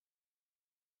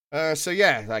So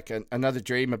yeah, like another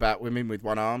dream about women with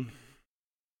one arm.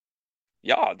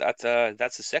 Yeah, that's a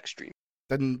sex dream.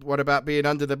 Then what about being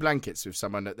under the blankets with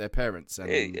someone at their parents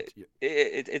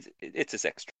It's a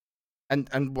sex dream.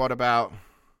 and what about,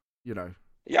 you know?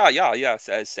 Yeah. It's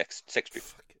a sex dream.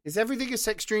 Is everything a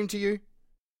sex dream to you?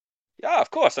 Yeah,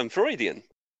 of course. I'm Freudian.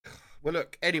 Well,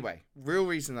 look. Anyway, real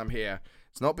reason I'm here.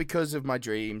 It's not because of my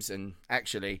dreams, and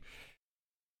actually,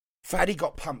 Faddy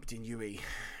got pumped in UE.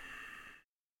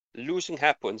 Losing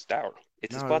happens, Daryl.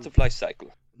 It is No. part of life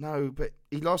cycle. No, but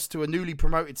he lost to a newly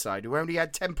promoted side who only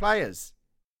had 10 players.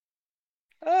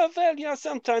 Well, yeah,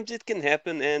 sometimes it can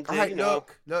happen, and Right,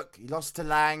 look, he lost to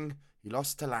Lang.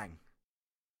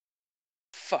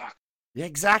 Fuck. Yeah,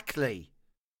 exactly.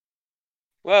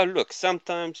 Well, look,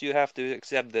 sometimes you have to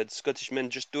accept that Scottish men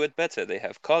just do it better. They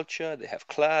have culture, they have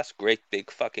class, great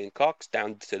big fucking cocks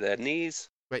down to their knees.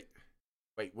 Wait,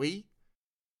 we?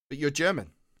 But you're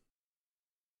German.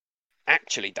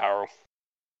 Actually, Daryl.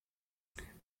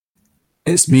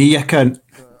 It's me, you cunt.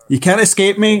 You can't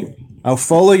escape me. I'll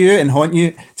follow you and haunt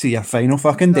you to your final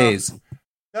fucking days.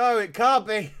 No, it can't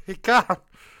be. It can't.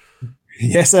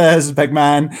 Yes, it is, big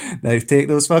man. Now take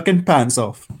those fucking pants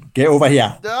off. Get over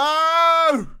here.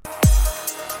 No!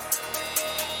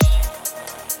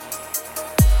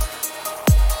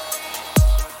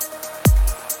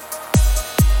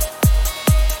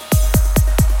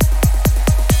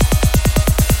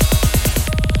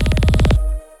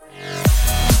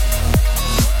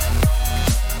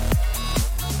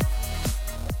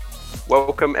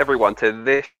 Welcome everyone to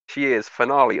this year's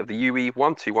finale of the UE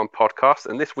 121 podcast,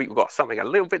 and this week we've got something a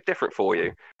little bit different for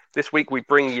you. This week we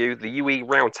bring you the UE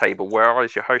Roundtable, where I,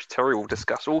 as your host Terry, will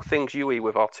discuss all things UE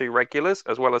with our two regulars,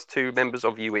 as well as two members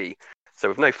of UE. So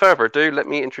with no further ado, let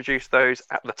me introduce those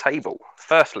at the table.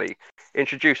 Firstly,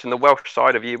 introducing the Welsh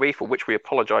side of UE, for which we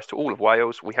apologise to all of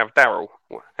Wales, we have Daryl.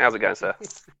 How's it going, sir?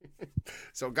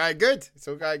 It's all going good.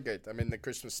 I'm in the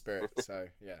Christmas spirit, so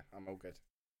yeah, I'm all good.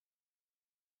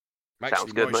 I'm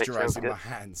actually moisturising my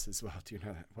hands as well. Do you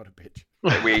know that? What a bitch.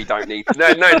 We don't need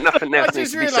nothing else. I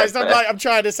just realised I'm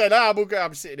trying to say, no, I'm all good.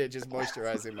 I'm sitting here just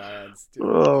moisturising my hands.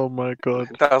 Oh my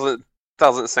god. It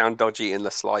doesn't sound dodgy in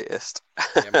the slightest.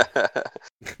 Yeah,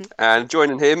 and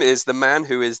joining him is the man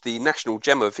who is the national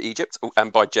gem of Egypt,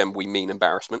 and by gem we mean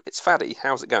embarrassment. It's Faddy.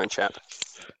 How's it going, chap?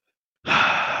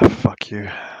 Fuck you.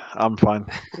 I'm fine.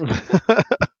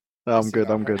 I'm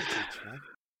good.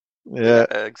 Yeah,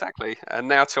 exactly. And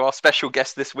now to our special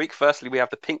guest this week. Firstly, we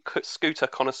have the pink scooter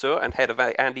connoisseur and head of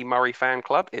Andy Murray fan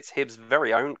club. It's Hibs'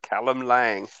 very own Callum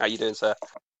Lang. How you doing, sir?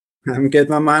 I'm good,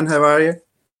 my man. How are you?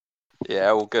 Yeah,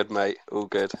 all good, mate. All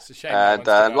good. It's a shame. And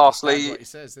lastly, what he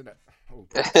says, isn't it?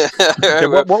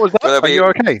 what was that? Are you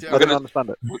okay? I didn't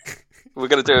understand it. We're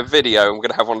going to do a video, and we're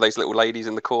going to have one of those little ladies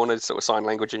in the corner, sort of sign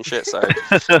language and shit. So.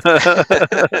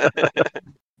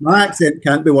 My accent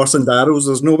can't be worse than Daryl's.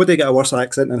 There's nobody got a worse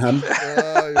accent than him.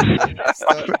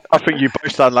 I think you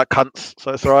both sound like cunts,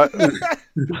 so it's all right.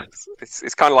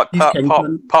 It's kind of like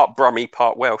part Brummie,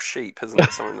 part Welsh sheep, isn't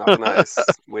it? Something, I don't know. It's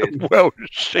weird. Welsh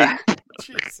sheep.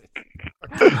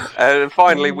 And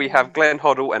finally, we have Glenn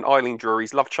Hoddle and Eileen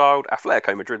Drury's love child,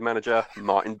 Atletico Madrid manager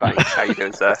Martin Baines. How you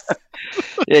doing, sir?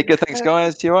 Yeah, good. Thanks,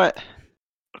 guys. You all right?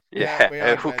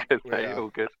 Yeah, all good, mate. All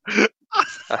good.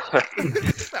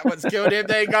 That one's killed him.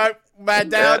 There you go. Man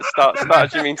down. Yeah,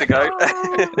 start. You mean to go?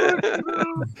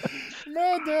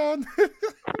 Man down.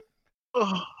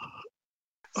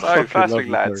 So, firstly,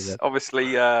 lads,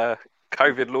 obviously,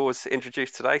 COVID laws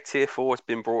introduced today. Tier 4 has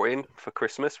been brought in for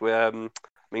Christmas.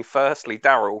 Firstly,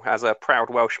 Daryl, as a proud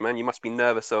Welshman, you must be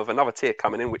nervous of another tier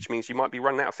coming in, which means you might be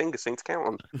running out of fingers soon to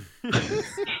count on.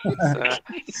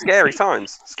 Scary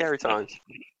times.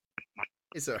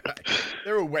 It's all right.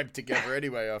 They're all webbed together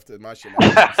anyway after the mushroom.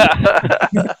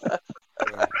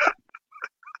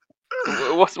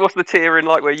 What's the tiering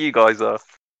like where you guys are?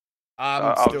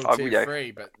 I'm still tier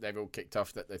 3, but they've all kicked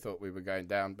off that they thought we were going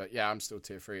down. But yeah, I'm still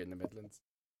tier 3 in the Midlands.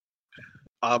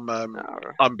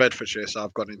 I'm Bedfordshire, so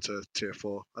I've gone into tier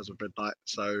 4 as of midnight.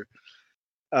 So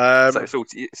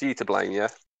it's you to blame, yeah.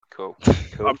 Cool.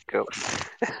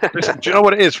 Listen, do you know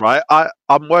what it is, right?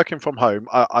 I'm working from home.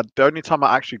 The only time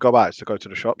I actually go out is to go to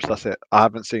the shops. That's it. I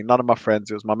haven't seen none of my friends.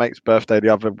 It was my mate's birthday the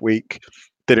other week.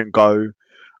 Didn't go.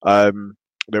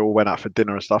 They all went out for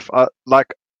dinner and stuff.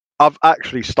 I've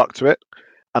actually stuck to it,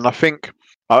 and I think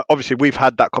obviously we've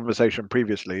had that conversation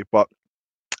previously, but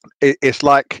it's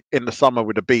like in the summer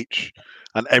with the beach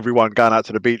and everyone going out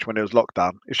to the beach when it was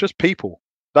lockdown. It's just people.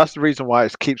 That's the reason why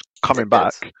it keeps coming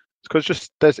back. Because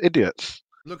just there's idiots.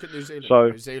 Look at New Zealand. So,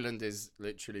 New Zealand is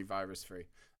literally virus free.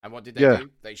 And what did they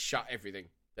do? They shut everything.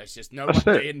 There's just no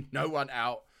one in, no one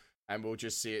out. and we'll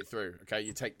just see it through. Okay,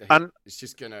 you take the hit. And it's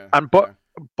just gonna.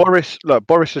 Boris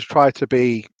has tried to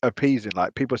be appeasing.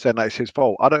 Like people saying that it's his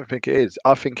fault. I don't think it is.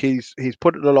 I think he's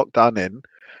put the lockdown in,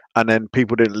 and then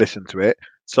people didn't listen to it.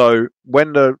 So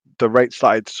when the rate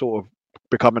started sort of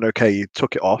becoming okay, he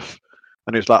took it off,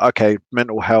 and he was like, okay,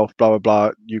 mental health, blah blah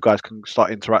blah. You guys can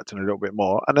start interacting a little bit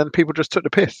more. And then people just took the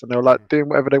piss, and they were like doing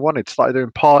whatever they wanted. Started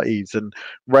doing parties and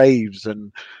raves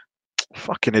and.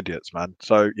 Fucking idiots, man.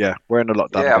 So yeah, we're in a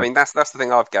lockdown. Yeah, I mean that's the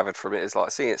thing I've gathered from it is like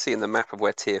seeing the map of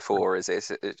where Tier 4 is.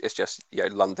 It's just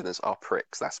Londoners are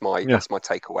pricks. That's my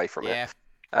takeaway from it.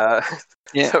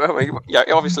 Yeah. So I mean,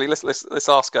 obviously let's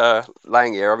ask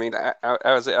Lang here. I mean,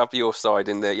 how is it up your side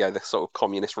in the sort of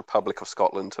communist Republic of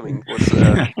Scotland? I mean,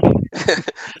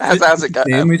 how's it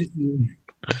going?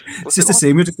 It's just the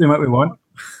same. We're just doing what we want.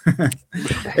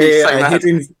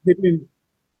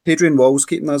 Hadrian Wall's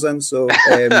keeping us in, so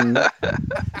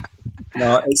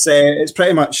no, it's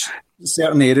pretty much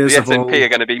certain areas. The SNP are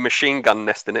going to be machine gun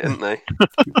nesting it, aren't they?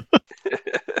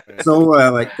 So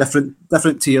like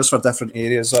different tiers for different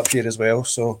areas up here as well.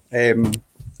 So I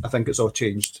think it's all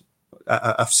changed.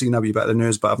 I've seen a wee bit of the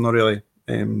news, but I've not really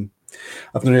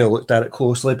looked at it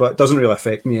closely. But it doesn't really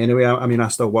affect me anyway. I mean, I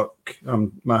still work.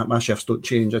 My shifts don't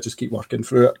change. I just keep working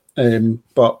through it.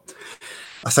 But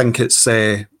I think it's.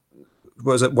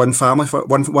 Was it one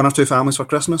or two families for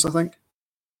Christmas? I think.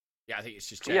 Yeah, I think it's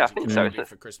just I think so.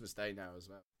 For Christmas Day now as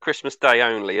well. Christmas Day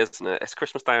only, isn't it? It's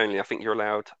Christmas Day only. I think you're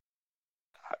allowed.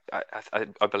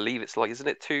 I believe it's like, isn't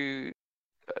it two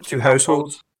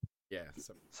households? Yeah,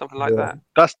 something like that.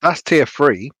 That's Tier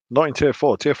 3, not in Tier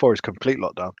 4. Tier 4 is complete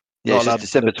lockdown. Yeah, it's just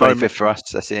December 25th for us.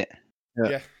 That's it.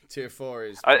 Yeah, Tier 4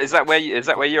 is. Is that where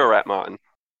you're at, Martin?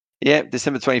 Yeah,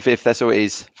 December 25th. That's all it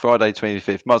is. Friday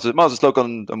 25th. Might as well log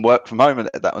on and work from home on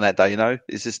that day.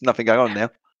 It's just nothing going on now.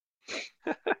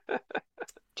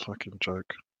 Fucking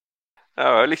joke.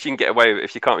 Oh, at least you can get away with it.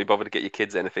 If you can't be bothered to get your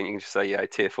kids anything, you can just say, "Yeah,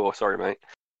 Tier 4. Sorry, mate."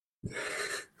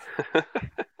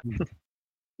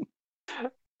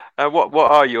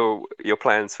 What are your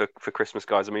plans for Christmas,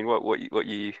 guys? I mean, what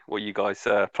you guys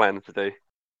planning to do?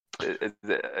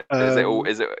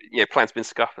 Is it plans been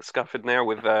scuppered now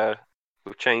with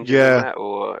changes in that,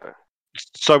 or?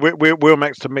 So we're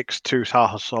meant to mix two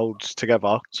households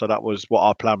together. So that was what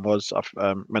our plan was.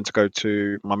 I meant to go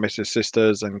to my missus'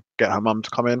 sister's and get her mum to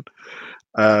come in.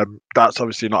 That's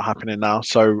obviously not happening now.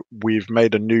 So we've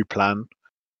made a new plan.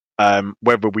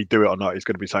 Whether we do it or not is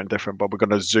going to be something different. But we're going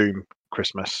to Zoom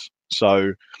Christmas.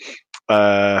 So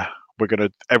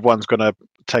everyone's going to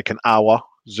take an hour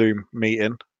Zoom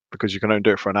meeting, because you can only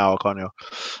do it for an hour, can't you?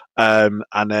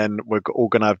 And then we're all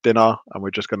going to have dinner, and we're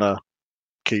just going to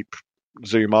keep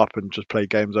Zoom up and just play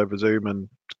games over Zoom and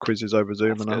quizzes over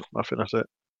Zoom. That's I think that's it.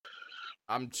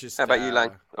 I'm just. How about you,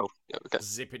 Lang? Oh, yeah, okay.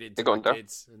 Zipping into my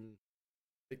kids, and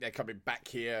I think they're coming back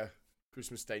here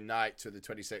Christmas Day night to the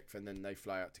 26th, and then they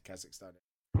fly out to Kazakhstan.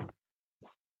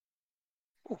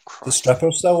 Oh, the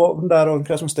strippers still open there on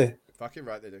Christmas Day. Fucking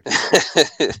right, they do.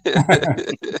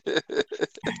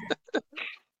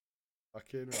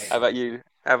 Fucking right. How about you?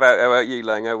 How about you,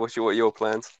 Lang? What are your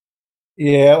plans?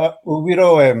 Yeah, well, we're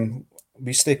all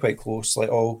we stay quite close. We're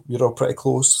all pretty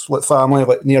close, like family,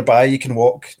 like nearby. You can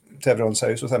walk to everyone's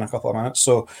house within a couple of minutes.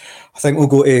 So I think we'll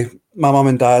go to my mum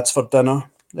and dad's for dinner.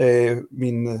 Me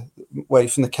and the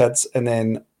wife and the kids, and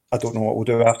then I don't know what we'll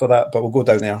do after that, but we'll go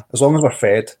down there as long as we're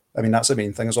fed. I mean, that's the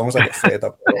main thing. As long as I get fed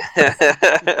up,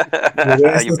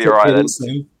 you'll be all right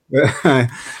then.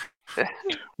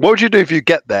 What would you do if you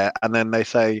get there and then they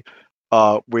say,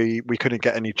 we couldn't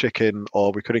get any chicken,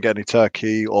 or we couldn't get any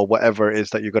turkey, or whatever it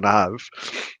is that you're going to have?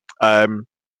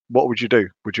 What would you do?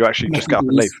 Would you actually just get up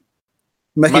and leave?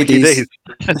 Mickey D's.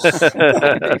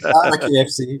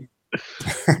 KFC.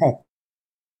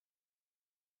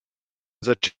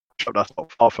 There's a shop that's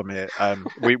not far from here.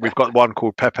 We've got one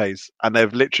called Pepe's, and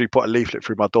they've literally put a leaflet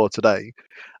through my door today,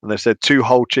 and they've said 2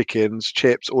 whole chickens,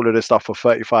 chips, all of this stuff for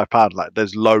 £35. Like,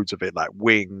 there's loads of it, like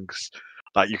wings.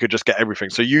 Like, you could just get everything,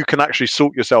 so you can actually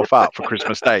sort yourself out for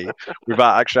Christmas Day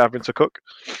without actually having to cook.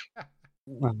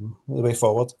 The way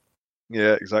forward.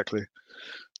 Yeah, exactly.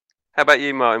 How about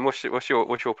you, Martin? What's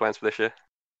your plans for this year?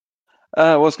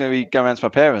 I was going to be going around to my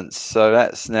parents, so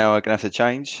that's now going to have to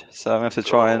change. So I'm going to have to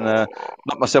try and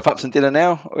knock myself up some dinner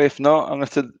now. Or if not, I'm going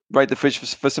to have to raid the fridge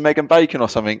for some egg and bacon or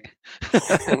something.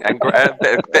 and a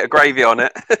bit of gravy on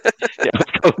it. Yeah,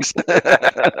 of course.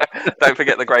 Don't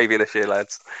forget the gravy this year,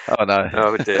 lads. Oh, no.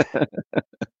 Oh, dear.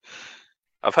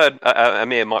 I've heard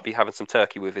Amir might be having some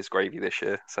turkey with his gravy this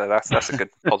year, so that's a good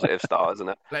positive start, isn't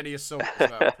it? Plenty of salt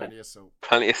as well. Plenty of salt.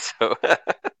 Plenty of salt.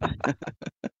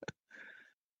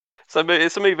 So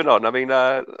moving on. I mean,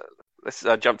 let's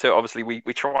jump to it. Obviously, we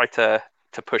try to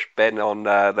push Ben on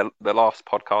the last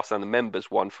podcast and the members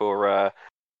one for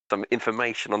some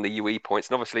information on the UE points,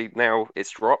 and obviously now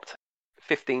it's dropped.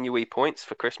 15 UE points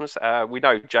for Christmas. We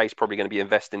know Jay's probably going to be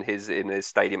investing in his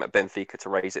stadium at Benfica to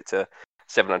raise it to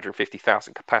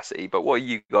 750,000 capacity. But what are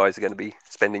you guys going to be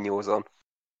spending yours on?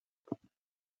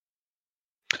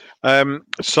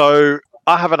 So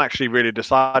I haven't actually really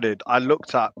decided. I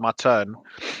looked at my turn,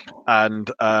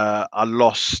 and I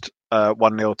lost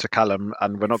 1-0 to Callum,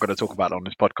 and we're not going to talk about it on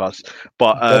this podcast.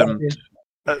 But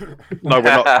no, we're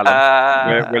not,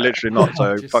 Callum. We're literally not.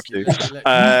 So fuck you.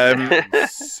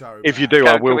 If you do,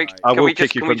 I will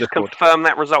kick you from Discord. Can we just confirm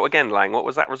that result again, Lang? What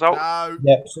was that result? No.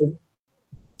 Yeah, so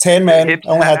 10 men. I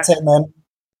only had 10 men.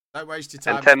 Don't waste your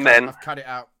time. And 10 men. I've cut it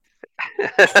out.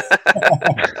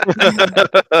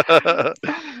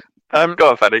 Go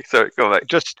on, Fanny. Sorry, go on, mate.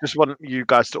 Just want you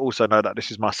guys to also know that this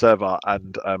is my server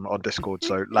and on Discord.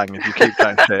 So Lang, if you keep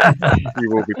going shit, you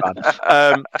will be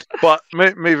banned. But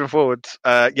moving forward,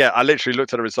 I literally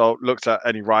looked at the result, looked at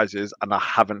any rises, and I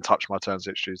haven't touched my turn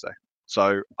since Tuesday.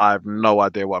 So I have no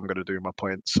idea what I'm going to do with my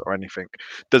points or anything.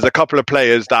 There's a couple of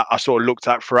players that I sort of looked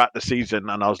at throughout the season,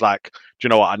 and I was like, do you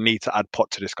know what? I need to add pot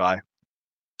to this guy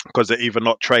because they're either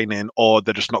not training or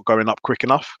they're just not going up quick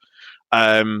enough.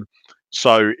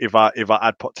 So if I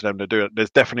add pot to them to do it,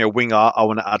 there's definitely a winger I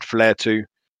want to add flair to,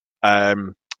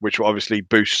 which will obviously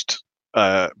boost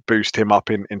him up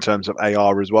in terms of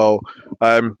AR as well.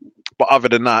 But other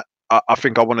than that, I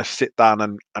think I want to sit down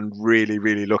and really,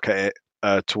 really look at it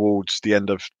towards the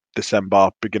end of December,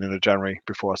 beginning of January,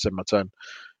 before I send my turn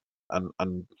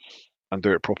and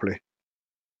do it properly.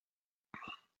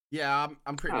 Yeah,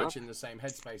 I'm pretty much in the same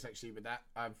headspace actually with that.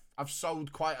 I've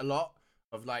sold quite a lot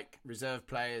of like reserve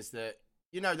players that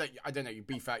that I don't know, you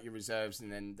beef out your reserves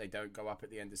and then they don't go up at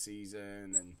the end of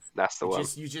season, and that's the one.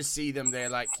 You just see them, they're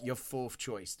like your fourth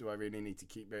choice. Do I really need to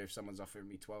keep there if someone's offering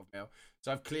me 12 mil?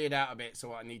 So I've cleared out a bit. So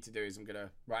what I need to do is I'm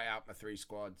gonna write out my 3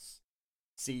 squads,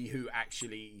 see who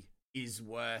actually is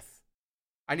worth.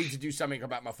 I need to do something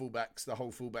about my fullbacks. The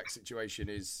whole fullback situation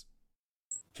is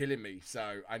killing me.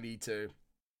 So I need to.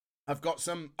 I've got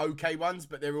some okay ones,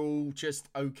 but they're all just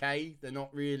okay. They're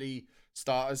not really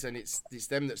starters, and it's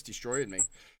them that's destroying me.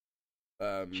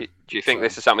 Do you think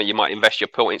this is something you might invest your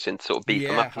points in to sort of beef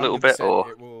them up a little bit?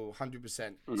 Or it will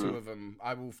 100%. 2 of them,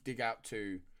 I will dig out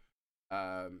 2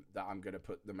 that I'm going to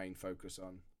put the main focus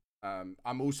on.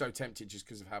 I'm also tempted, just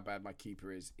because of how bad my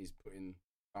keeper is putting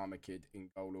Armour Kid in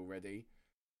goal already.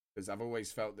 Because I've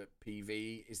always felt that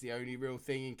PV is the only real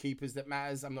thing in keepers that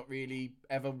matters. I'm not really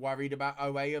ever worried about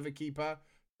OA of a keeper.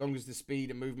 As long as the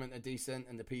speed and movement are decent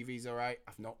and the PV's all right,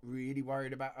 I'm not really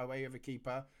worried about OA of a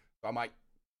keeper. So I might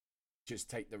just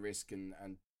take the risk and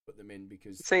put them in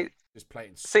because just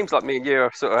playing. Seems like me and you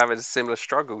are sort of having similar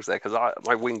struggles there, because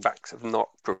my wing backs have not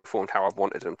performed how I've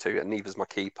wanted them to, and neither's my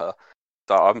keeper.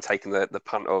 So I'm taking the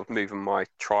punt of moving my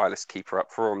trialist keeper up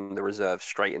from the reserve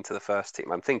straight into the first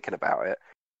team. I'm thinking about it.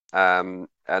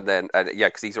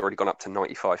 Because he's already gone up to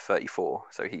 95-34,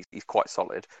 so he's quite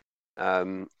solid,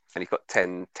 and he's got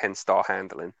 10 star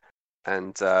handling,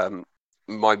 and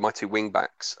my 2 wing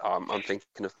backs, I'm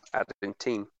thinking of adding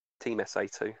team SA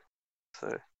too.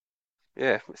 So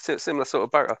yeah, similar sort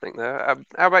of boat I think there.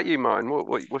 How about you, Martin?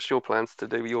 What's your plans to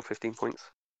do with your 15 points?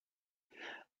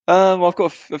 I've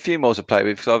got a few more to play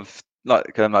with. So I've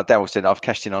like Daryl said, I've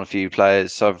cashed in on a few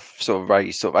players. So I've sort of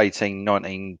raised 18,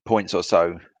 19 points or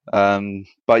so.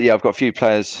 But yeah, I've got a few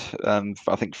players.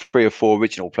 I think 3 or 4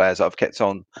 original players that I've kept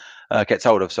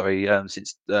hold of.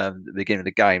 Since the beginning of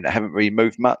the game that haven't really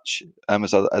moved much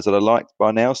as I liked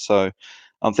by now. So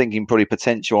I'm thinking probably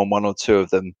potential on 1 or 2 of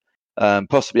them,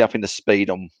 possibly upping the speed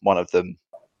on one of them.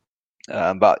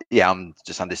 But yeah, I'm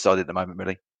just undecided at the moment,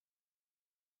 really.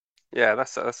 Yeah,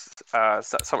 that's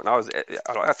something I was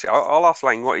actually. I'll ask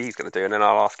Lang what he's going to do, and then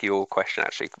I'll ask you a question.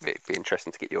 Actually, it'd be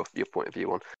interesting to get your point of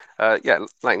view on.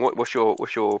 Lang, what's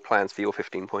your plans for your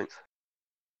 15 points?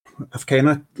 I've kind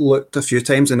of looked a few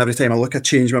times, and every time I look, I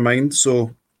change my mind.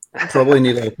 So probably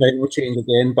need a final change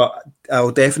again. But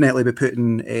I'll definitely be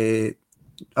putting.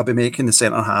 I'll be making the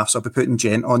centre half, so I'll be putting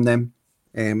Gent on them.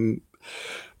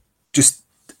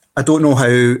 I don't know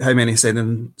how many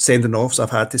sending offs I've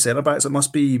had to centre backs. It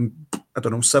must be, I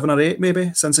don't know, 7 or 8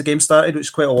 maybe since the game started, which is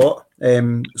quite a lot.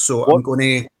 I'm going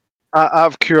to. Out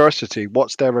of curiosity,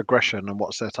 what's their aggression and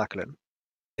what's their tackling?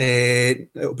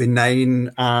 It'll be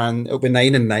 9 and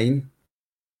 9.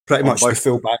 Pretty much the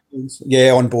full back.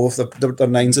 Yeah, on both. They're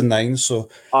 9s and 9s. So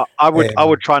I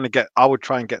would try and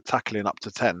get tackling up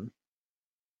to 10,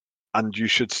 and you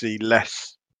should see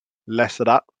less of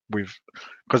that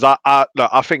Because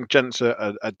I think Gent's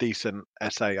a decent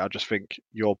SA. I just think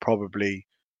you're probably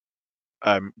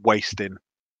wasting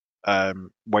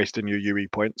your UE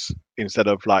points instead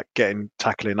of like getting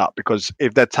tackling up, because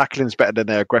if their tackling's better than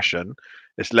their aggression,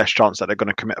 it's less chance that they're going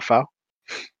to commit a foul.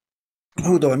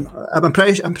 Hold on, I'm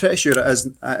pretty sure it is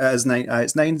it's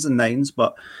 9s and 9s,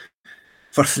 but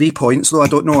for 3 points though, I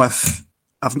don't know if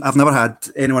I've never had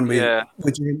anyone with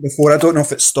you before. I don't know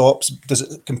if it stops. Does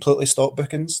it completely stop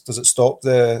bookings? Does it stop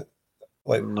the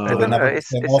like? No. I don't know.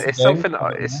 It's something.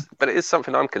 But it is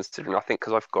something I'm considering. I think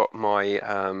because I've got my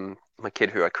my kid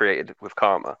who I created with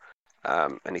Karma,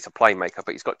 and he's a playmaker,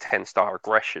 but he's got 10-star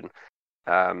aggression,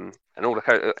 and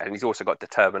he's also got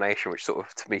determination, which sort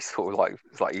of to me sort of like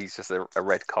it's like he's just a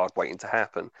red card waiting to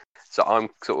happen. So I'm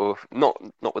sort of not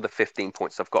with the 15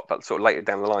 points I've got, but sort of later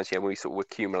down the line, when we sort of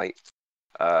accumulate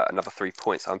another 3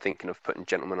 points, I'm thinking of putting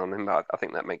Gentleman on him. I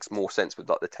think that makes more sense with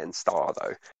like the 10-star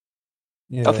though.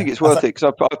 Yeah. I think it's worth it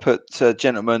because I put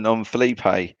Gentleman on Felipe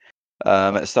at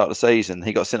the start of the season.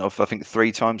 He got sent off, I think,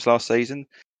 3 times last season,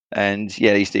 and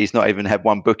he's not even had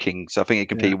one booking. So I think it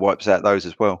completely wipes out those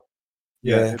as well.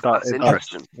 Yeah, that's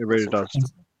interesting. It really does.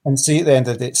 And see at the end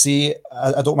of the day,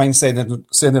 I don't mind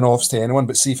sending offs to anyone,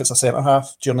 but see if it's a centre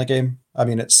half during the game. I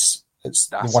mean, it's that's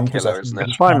the one killer, position. isn't it?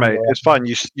 It's fine, mate. It's fine.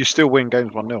 You still win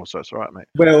games 1-0, so it's all right, mate.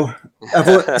 Well,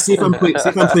 see if I'm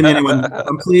playing anyone. If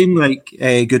I'm playing like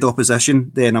a good opposition,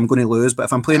 then I'm going to lose. But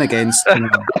if I'm playing against, average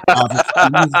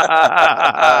teams,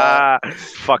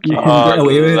 fuck you. Get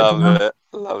away with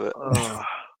love it.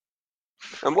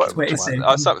 And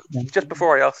just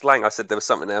before I asked Lang, I said there was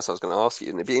something else I was going to ask you,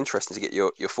 and it'd be interesting to get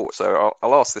your thoughts. So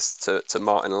I'll ask this to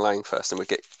Martin and Lang first, and we'll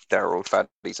get Daryl and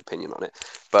Faddy's opinion on it.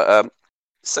 But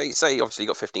say obviously you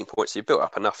got 15 points, so you built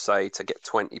up enough, say, to get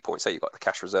 20 points. Say you got the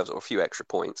cash reserves or a few extra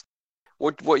points.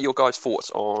 What are your guys' thoughts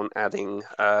on adding,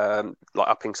 like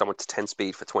upping someone to 10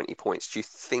 speed for 20 points? Do you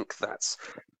think that's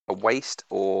a waste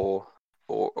or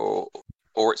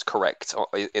it's correct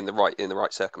in the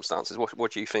right circumstances?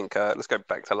 What do you think? Let's go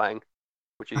back to Lang.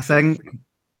 I think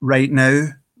right now,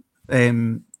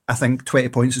 I think 20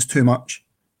 points is too much.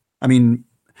 I mean,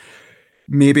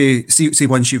 maybe see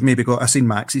once you've maybe got. I seen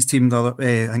Max's team the other,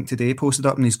 I think today posted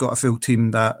up, and he's got a full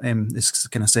team that is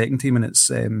kind of second team, and it's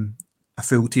a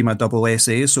full team of double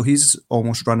SAs. So he's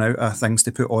almost run out of things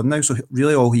to put on now. So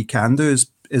really, all he can do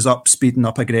is up speed and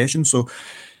up aggression. So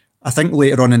I think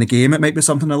later on in the game it might be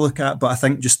something to look at, but I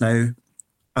think just now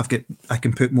I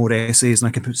can put more essays and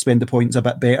I can spend the points a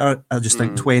bit better. I just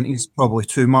think 20 is probably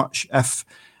too much. If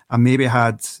I maybe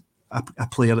had a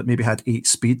player that maybe had 8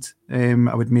 speed,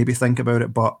 I would maybe think about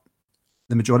it, but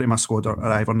the majority of my squad are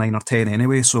either 9 or 10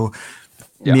 anyway, so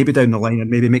maybe down the line I'd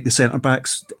maybe make the centre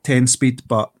backs 10 speed,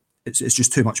 but it's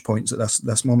just too much points at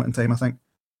this moment in time, I think.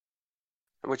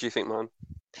 What do you think, man?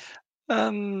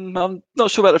 I'm not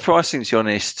sure about the pricing, to be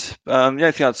honest. The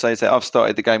only thing I'd say is that I've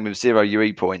started the game with 0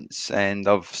 UE points, and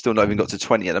I've still not even got to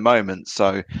 20 at the moment.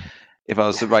 So if I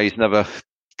was to raise another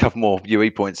couple more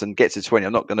UE points and get to 20,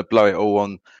 I'm not going to blow it all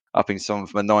on upping someone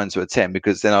from a 9 to a 10,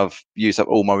 because then I've used up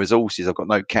all my resources. I've got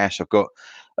no cash, I've got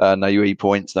no UE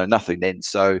points, no nothing then.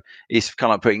 So it's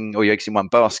kind of like putting all your eggs in one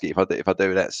basket if I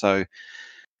do that. So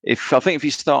I think if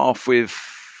you start off with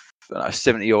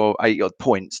 70 or 80 odd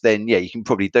points, then you can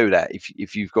probably do that.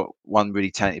 If you've got one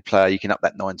really talented player, you can up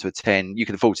that 9 to a 10. You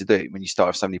can afford to do it when you start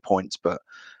with so many points. But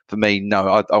for me, no,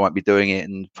 I won't be doing it,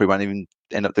 and probably won't even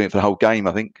end up doing it for the whole game,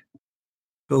 I think.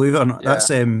 Believe it or not, that's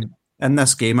in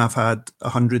this game I've had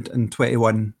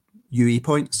 121 UE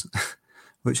points,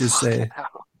 which is quite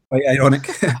ironic.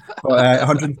 But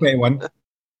 121.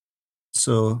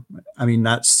 So I mean,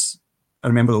 I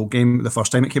remember the old game the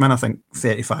first time it came in. I think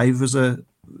 35 was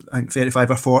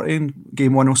 35 or 40 in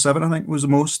game 107. I think was the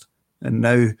most. And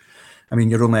now, I mean,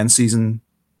 you're only in season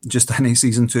 2,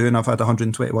 and I've had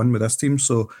 121 with this team.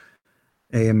 So,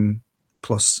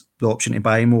 plus the option to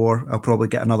buy more, I'll probably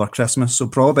get another Christmas. So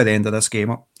probably by the end of this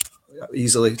game,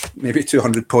 easily maybe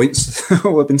 200 points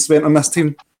will have been spent on this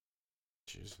team.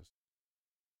 Jesus.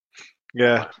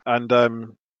 Yeah, and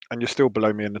you're still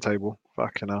below me in the table.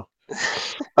 Fucking hell.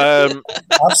 I've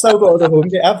still got the home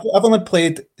game. I've only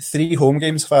played 3 home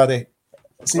games, Faddy.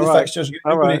 See the fixtures.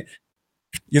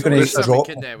 You're going to drop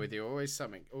in there with you. Always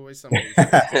something. It's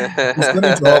going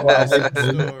to drop.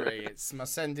 Story. It's my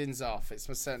sendings off. It's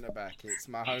my centre back. It's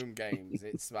my home games.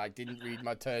 It's I didn't read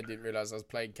my turn. Didn't realise I was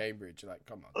playing Cambridge. Like,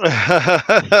 come on.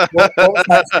 What was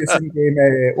my excuse in game?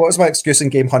 What was my excuse in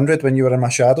game 100 when you were in my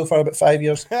shadow for about 5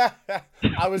 years?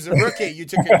 I was a rookie. You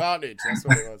took advantage. That's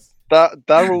what it was.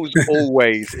 Daryl's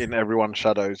always in everyone's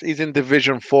shadows. He's in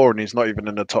Division 4 and he's not even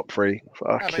in the top 3.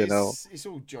 Fucking hell. It's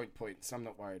all joint points. I'm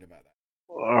not worried about that.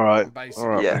 All right. I'm basically All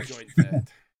right. Yeah. joint fed.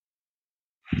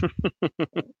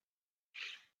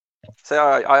 So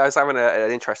I was having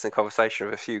an interesting conversation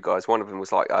with a few guys. One of them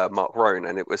was like Mark Roan,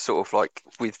 and it was sort of like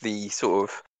with the sort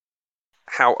of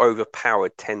how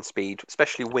overpowered 10-speed,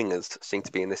 especially wingers, seem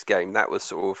to be in this game. That was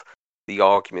sort of the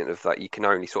argument of that you can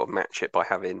only sort of match it by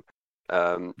having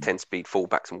 10-speed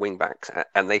fullbacks and wingbacks,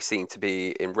 and they seem to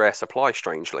be in rare supply,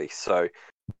 strangely. So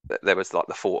there was like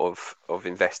the thought of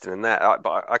investing in that.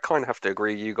 But I kind of have to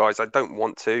agree with you guys. I don't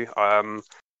want to.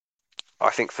 I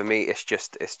think for me, it's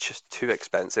just too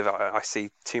expensive. I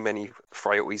see too many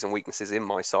frailties and weaknesses in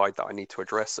my side that I need to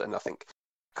address, and I think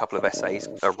a couple of SAs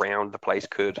around the place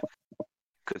could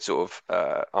sort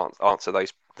of answer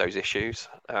those issues.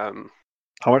 How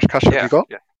much cash have you got?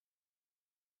 Yeah.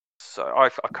 So I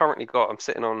currently got. I'm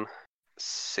sitting on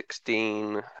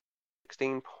 16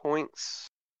 points.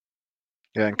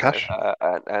 Yeah, in cash.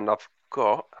 And I've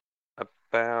got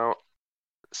about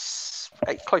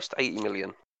close to 80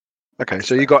 million. Okay,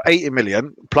 so you got 80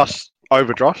 million plus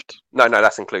overdraft. No,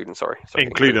 that's including. Sorry,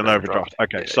 including overdraft.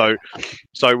 Okay, yeah.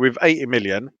 So with 80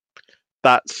 million,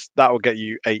 that will get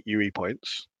you 8 UE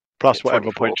points plus whatever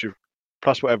 24.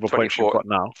 points you've got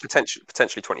now.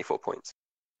 Potentially 24 points.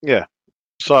 Yeah.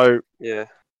 So yeah,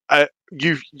 I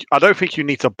don't think you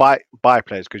need to buy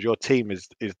players because your team is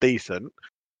decent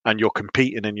and you're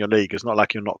competing in your league. It's not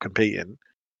like you're not competing.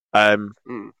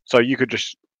 So you could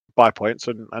just buy points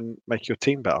and make your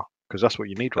team better because that's what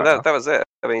you need right now. That was it.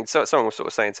 I mean, so someone was sort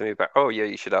of saying to me about, oh yeah,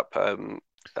 you should up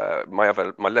my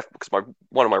left because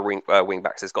one of my wing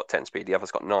backs has got 10 speed, the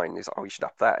other's got 9. He's like, oh, you should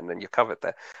up that, and then you're covered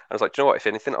there. I was like, do you know what? If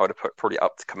anything, I would have probably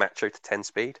up to Camacho to 10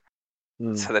 speed.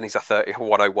 So then he's a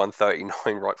 101,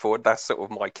 39 right forward. That's sort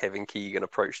of my Kevin Keegan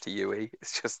approach to UE.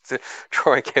 It's just to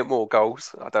try and get more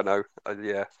goals. I don't know.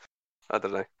 Yeah. I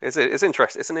don't know. It's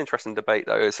interesting. It's an interesting debate,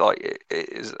 though. It's like it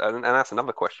is, and that's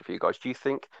another question for you guys. Do you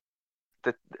think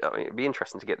that? I mean, it'd be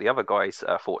interesting to get the other guys'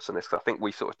 thoughts on this because I think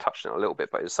we sort of touched on it a little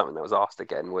bit, but it was something that was asked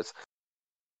again.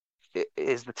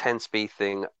 Is the 10-speed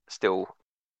thing still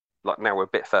like now we're a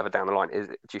bit further down the line? Do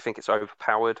you think it's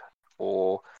overpowered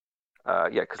or?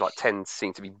 Because like 10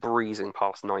 seem to be breezing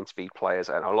past 9-speed players,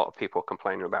 and a lot of people are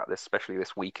complaining about this, especially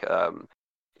this week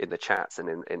in the chats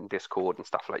and in Discord and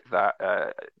stuff like that.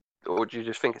 Or do you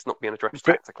just think it's not being addressed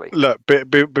tactically? Look,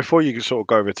 before you can sort of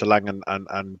go over to Lang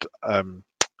and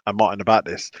Martin about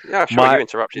this. Yeah, sure. You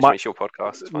interrupted me. It's your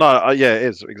podcast. No, yeah, it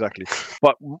is exactly.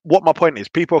 But what my point is,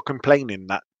 people are complaining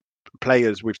that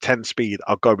players with 10 speed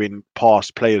are going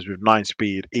past players with 9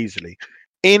 speed easily.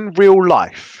 In real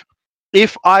life,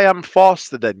 if I am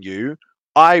faster than you,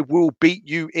 I will beat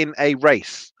you in a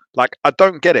race. Like, I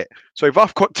don't get it. So if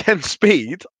I've got 10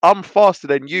 speed, I'm faster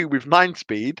than you with 9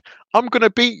 speed, I'm going to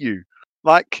beat you.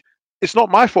 Like, it's not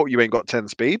my fault you ain't got 10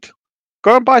 speed.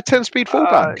 Go and buy a 10-speed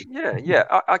fullback. Yeah.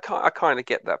 I kind of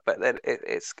get that, but then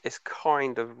it's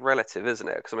kind of relative, isn't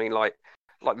it? Because I mean, like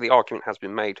the argument has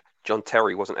been made, John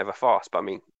Terry wasn't ever fast, but I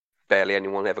mean, barely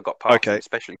anyone ever got past him,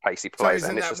 especially pacey players. So isn't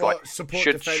and it's that just what like support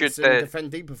should defense they and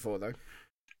defend deeper for though?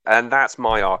 And that's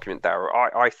my argument, Darryl.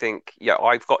 I think,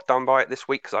 I've got done by it this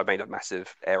week because I made a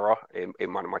massive error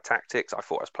in one of my tactics. I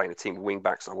thought I was playing a team of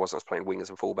wing-backs, and I wasn't. I was playing wingers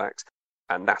and full-backs.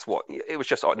 And that's it was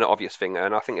just an obvious thing.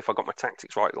 And I think if I got my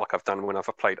tactics right, like I've done when I've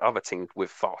played other teams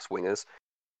with fast wingers,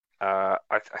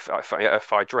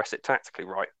 if I address it tactically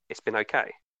right, it's been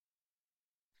okay.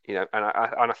 And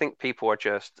I think people are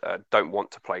just don't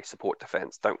want to play support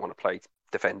defense, don't want to play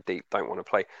defend deep, don't want to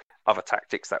play other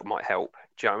tactics that might help.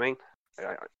 Do you know what I mean?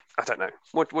 I don't know.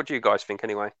 What do you guys think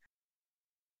anyway?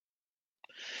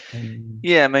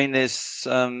 Yeah, I mean, there's.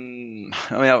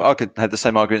 I could have the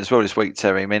same argument as well this week,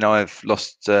 Terry. I mean, I've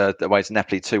lost away to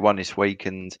Napoli 2-1 this week,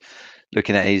 and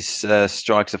looking at his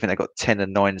strikers, I think they got 10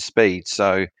 and 9 speed.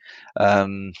 So,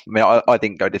 I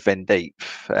didn't go defend deep,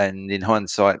 and in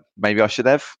hindsight, maybe I should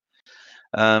have.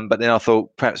 But then I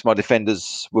thought perhaps my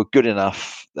defenders were good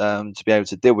enough to be able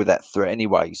to deal with that threat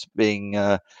anyways, being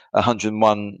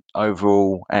 101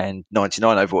 overall and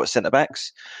 99 overall at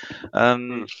centre-backs.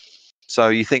 So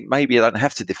you think maybe I don't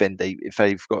have to defend deep if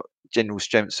they've got general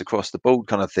strengths across the board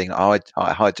kind of thing.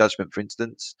 High judgment, for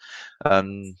instance. I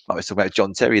was talking about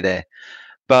John Terry there.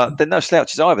 But they're no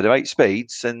slouches either. They're 8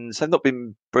 speeds, and so they've not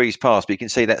been breezed past, but you can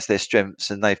see that's their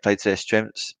strengths, and they've played to their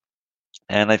strengths.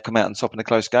 And they've come out on top in a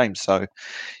close game. So,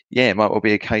 yeah, it might well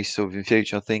be a case of in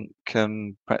future, I think,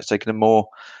 perhaps taking a more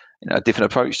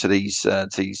different approach to these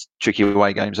tricky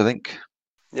away games, I think.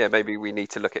 Yeah, maybe we need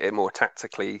to look at it more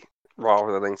tactically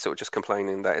rather than sort of just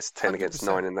complaining that it's 10 against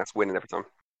 9 and that's winning every time.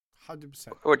 100%.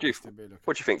 What do you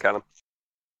think, Callum?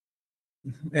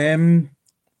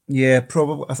 Yeah,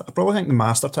 probably. I probably think the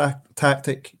master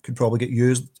tactic could probably get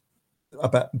used a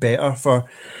bit better for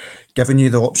giving you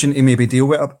the option to maybe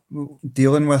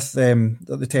dealing with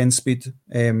the 10 speed.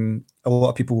 A lot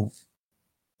of people,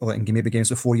 like in maybe games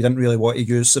before, you didn't really want to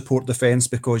use support defence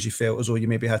because you felt as though you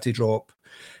maybe had to drop.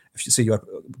 If you say you were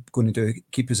going to do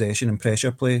keep possession and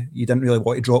pressure play, you didn't really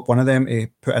want to drop one of them to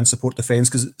put in support defence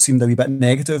because it seemed a wee bit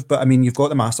negative. But I mean, you've got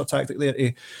the master tactic there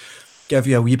to give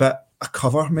you a wee bit of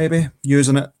cover, maybe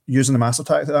using the master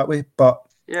tactic that way. But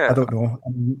Yeah, I don't know. I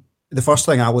mean, the first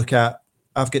thing I look at,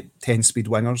 I've got 10 speed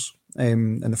wingers,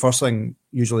 and the first thing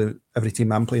usually every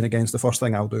team I'm playing against, the first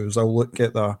thing I'll do is I'll look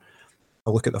at the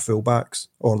fullbacks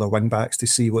or the wing backs to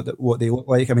see what they look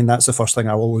like. I mean, that's the first thing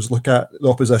I always look at, the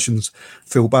opposition's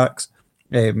fullbacks,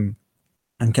 and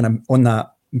kind of on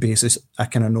that basis, I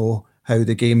kind of know how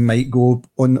the game might go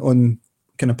on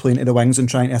kind of playing to the wings and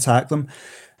trying to attack them.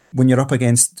 When you're up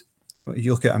against,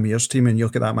 you look at Amir's team and you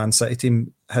look at that Man City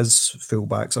team, his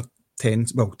fullbacks are 10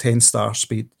 star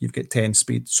speed. You've got 10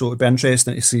 speed, so it'd be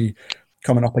interesting to see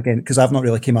coming up again, because I've not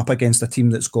really came up against a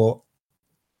team that's got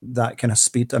that kind of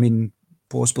speed. I mean,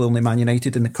 possibly only Man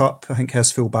United in the Cup. I think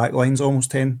his full back line's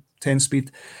almost 10 speed,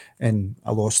 and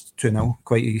I lost 2-0.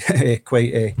 Quite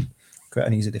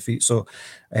an easy defeat. So,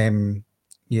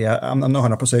 yeah, I'm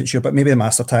not 100% sure, but maybe the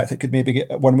master tactic could maybe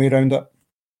get one way around it.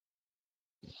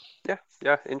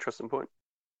 Yeah, interesting point.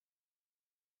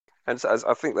 And as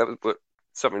I think that was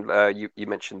something you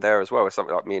mentioned there as well, is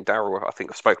something like me and Daryl, I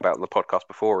think I spoke about on the podcast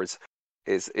before, is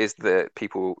that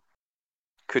people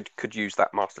could use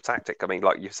that master tactic. I mean,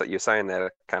 like you're saying there,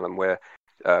 Callum, where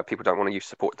people don't want to use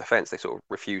support defence, they sort of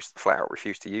flat out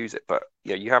refuse to use it. But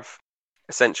you have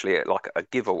essentially like a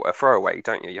throwaway,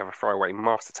 don't you? You have a throwaway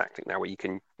master tactic now, where you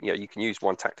can use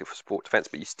one tactic for support defence,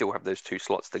 but you still have those two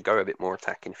slots to go a bit more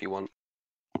attacking if you want.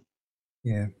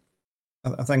 Yeah,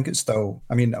 I think it's still.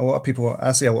 I mean,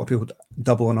 I see a lot of people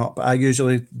doubling up. I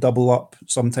usually double up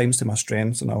sometimes to my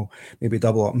strengths, and I'll maybe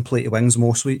double up and play to wings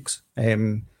most weeks.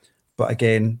 But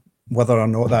again, whether or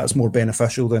not that's more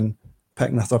beneficial than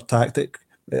picking a third tactic,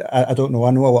 I don't know. I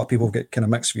know a lot of people get kind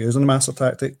of mixed views on the master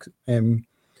tactic.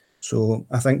 So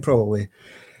I think probably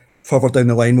further down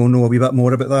the line we'll know a wee bit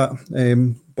more about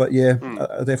that. But yeah,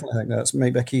 I definitely think that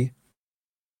might be a key.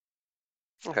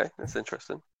 Okay, that's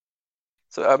interesting.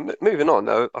 So moving on,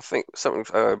 though, I think something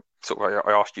sort of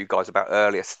I asked you guys about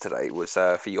earlier today was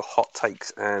for your hot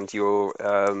takes and your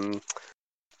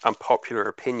unpopular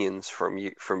opinions from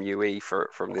UE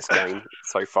from this game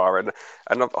so far. And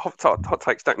hot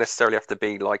takes don't necessarily have to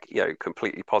be like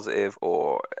completely positive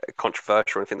or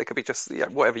controversial or anything. They could be just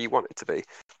whatever you want it to be.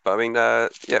 But I mean,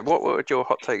 what would your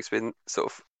hot takes been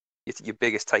sort of your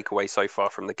biggest takeaway so far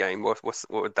from the game? What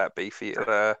would that be for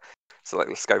you? So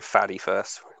let's go Faddy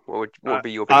first. What would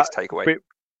be your biggest takeaway?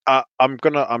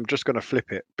 I'm just gonna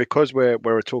flip it, because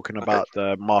we're talking about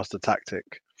the master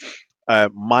tactic.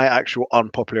 My actual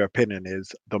unpopular opinion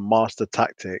is the master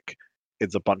tactic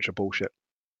is a bunch of bullshit.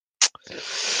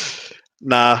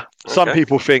 Nah, some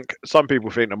people think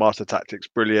the master tactic's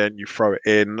brilliant. You throw it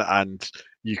in and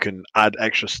you can add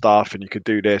extra stuff and you could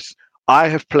do this. I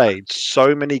have played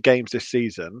so many games this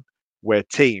season where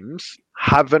teams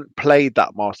haven't played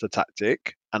that master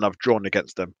tactic and I've drawn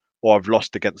against them or I've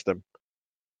lost against them.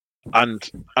 And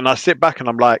I sit back and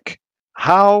I'm like,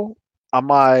 how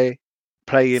am I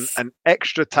playing an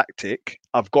extra tactic?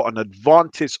 I've got an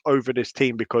advantage over this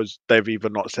team because they've either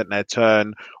not sent their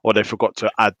turn or they forgot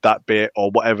to add that bit or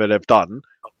whatever they've done,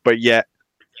 but yet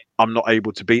I'm not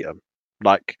able to beat them.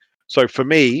 Like, so for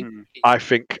me, I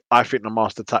think the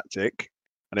master tactic,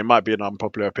 and it might be an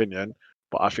unpopular opinion,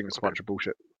 but I think it's a bunch of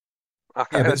bullshit.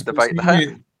 Okay, let's debate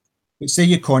that. Say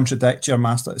you contradict your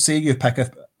master. Say you pick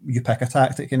a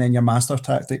tactic and then your master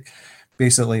tactic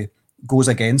basically goes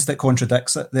against it,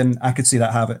 contradicts it. Then I could see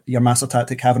that your master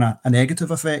tactic having a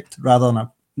negative effect rather than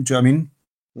a. Do you know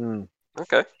what I mean?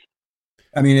 Okay.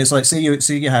 I mean, it's like say you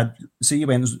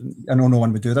went. I know no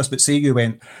one would do this, but say you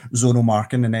went zonal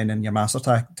marking and then in your master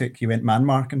tactic you went man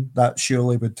marking. That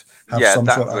surely would have some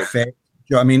sort of effect. Do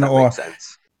you know what I mean? Or makes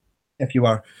sense. If you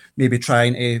were maybe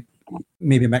trying to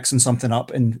mixing something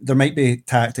up, and there might be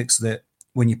tactics that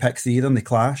when you pick three of them they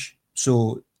clash.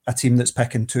 So a team that's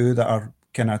picking two that are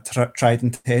kind of tried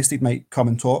and tested might come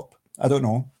on top. I don't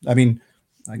know. I mean,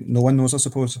 no one knows, I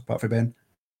suppose, apart from Ben.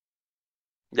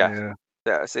 Yeah.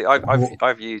 See,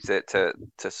 I've used it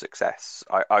to success.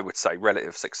 I would say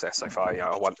relative success so far.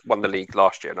 I won the league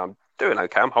last year, and I'm doing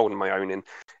okay. I'm holding my own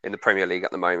in the Premier League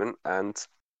at the moment, and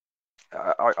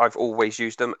I've always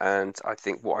used them. And I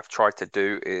think what I've tried to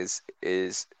do is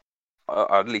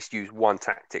at least use one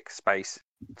tactic space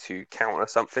to counter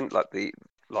something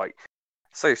like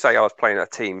So say I was playing a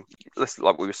team,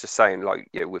 like we were just saying, like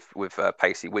with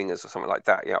pacey wingers or something like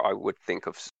that. Yeah, I would think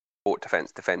of support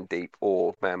defense, defend deep,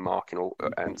 or man marking,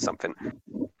 and something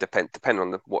depend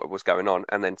on what was going on,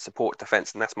 and then support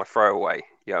defense, and that's my throwaway.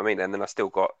 You know what I mean? And then I still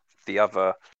got the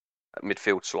other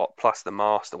midfield slot plus the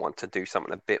master one to do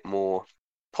something a bit more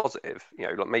positive. You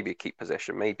know, like maybe a keep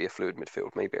possession, maybe a fluid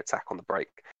midfield, maybe attack on the break.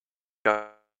 You know,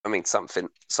 I mean something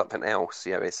else.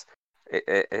 You know,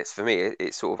 it's for me.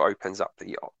 It sort of opens up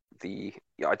the.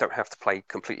 I don't have to play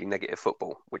completely negative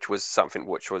football, which was something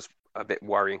which was a bit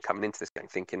worrying coming into this game.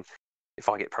 Thinking if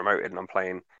I get promoted and I'm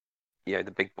playing,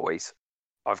 the big boys,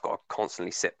 I've got to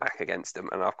constantly sit back against them,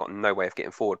 and I've got no way of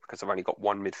getting forward because I've only got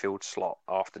one midfield slot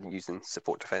after using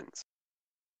support defence.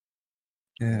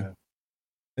 Yeah.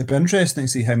 It'd be interesting to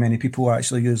see how many people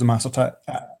actually use the master tactic.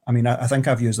 I mean, I think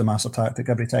I've used the master tactic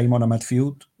every time on a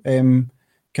midfield kind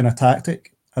of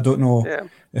tactic. I don't know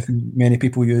if many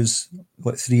people use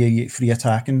like three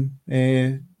attacking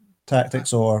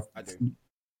tactics or. I do.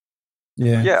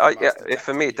 Yeah.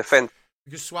 For me, it depends.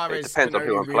 Because Suarez depends can on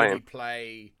who only I'm really playing.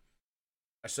 play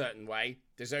a certain way.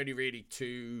 There's only really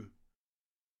two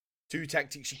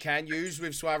tactics you can use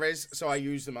with Suarez, so I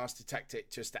use the master tactic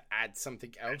just to add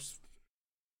something else.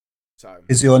 So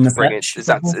is he on the pitch? Is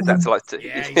that like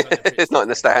yeah, he's on the pitch. it's not in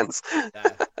the stands.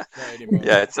 Not anymore.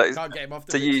 Yeah, so can't get him off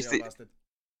the to pitch, use bastard.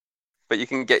 But you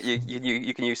can get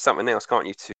you can use something else, can't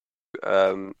you, to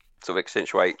sort of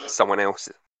accentuate someone else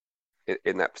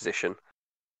in that position.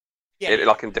 Yeah,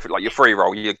 like in different, like your free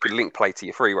roll, you could link play to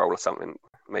your free roll or something,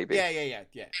 maybe. Yeah,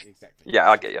 exactly. Yeah,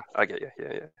 I get you.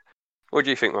 Yeah. What do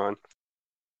you think, Ryan?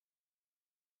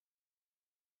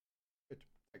 Good.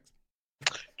 Thanks.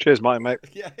 Cheers, mate.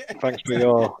 Yeah. Thanks for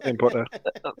your input there.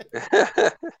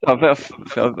 I've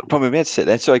probably meant to sit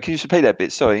there. Sorry, can you just repeat that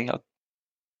bit? Sorry.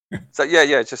 So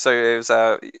just so it was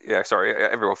sorry,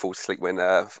 everyone falls asleep when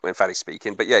Faddy's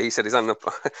speaking, but yeah, he said his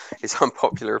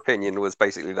unpopular opinion was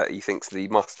basically that he thinks the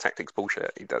master tactic's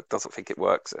bullshit. He doesn't think it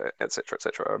works,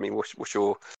 etc. I mean, what's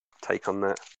your take on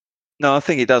that? No, I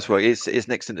think it does work. It's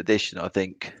an excellent addition, I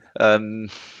think. Like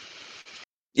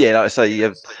I say,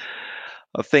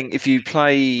 I think if you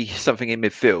play something in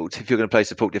midfield, if you're going to play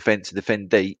support defence and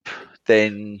defend deep,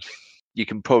 then you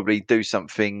can probably do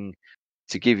something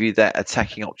to give you that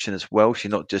attacking option as well. So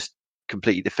you're not just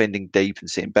completely defending deep and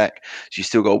sitting back. So you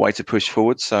still got a way to push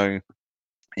forward. So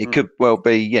it could well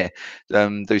be,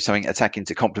 do something attacking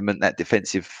to complement that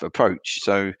defensive approach.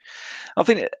 So I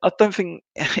don't think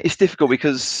it's difficult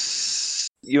because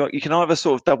you can either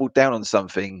sort of double down on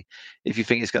something if you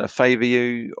think it's going to favour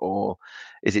you, or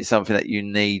is it something that you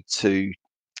need to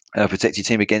protect your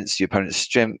team against your opponent's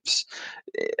strengths.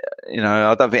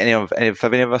 I don't think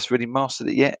any of us really mastered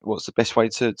it yet. What's the best way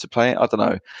to play it? I don't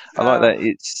know. I like that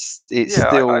it's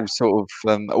still sort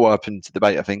of all open to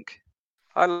debate, I think.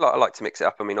 I like to mix it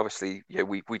up. I mean, obviously,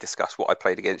 we discussed what I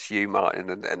played against you, Martin,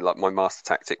 and like my master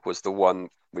tactic was the one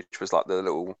which was like the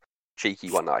little cheeky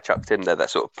one that I chucked in there that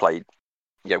sort of played,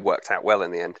 worked out well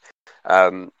in the end.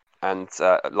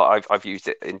 Like I've used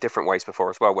it in different ways before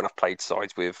as well when I've played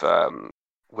sides with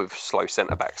slow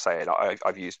centre backs, say,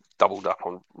 I've used doubled up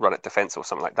on run at defence or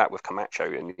something like that with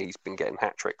Camacho, and he's been getting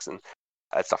hat tricks and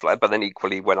stuff like that. But then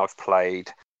equally, when I've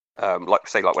played,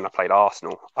 like when I played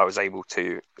Arsenal, I was able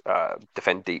to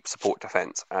defend deep, support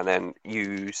defence, and then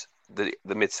use the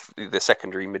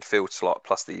secondary midfield slot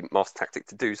plus the master tactic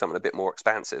to do something a bit more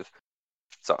expansive.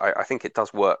 So I think it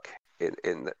does work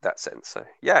in that sense. So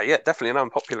yeah, definitely an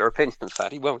unpopular opinion,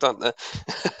 Faddy. Well done there.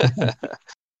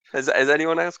 Has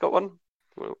anyone else got one?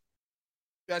 Well,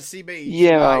 CB.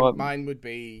 Yeah, mine would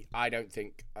be. I don't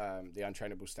think the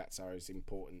untrainable stats are as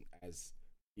important as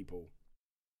people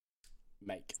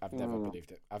make. I've never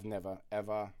believed it. I've never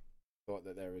ever thought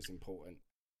that they're as important.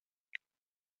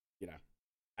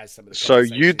 As some of the. So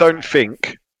you don't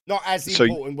think? Not as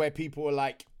important where people are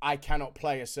like, I cannot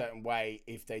play a certain way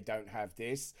if they don't have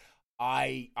this.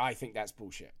 I think that's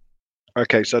bullshit.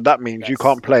 Okay, so that means you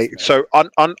can't play. So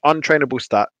untrainable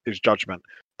stat is judgment.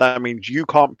 That means you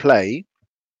can't play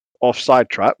offside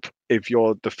trap if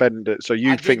you're defender. So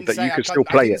you think that you can still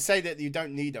play it. I didn't say that you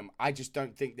don't need them. I just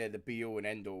don't think they're the be all and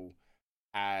end all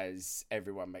as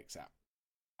everyone makes out.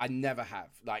 I never have.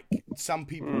 Like, some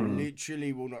people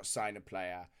literally will not sign a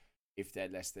player if they're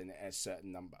less than a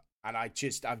certain number. And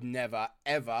I've never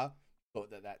ever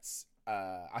thought that that's.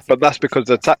 But that's because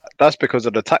of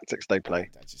the tactics they play.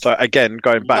 So again,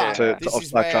 going back to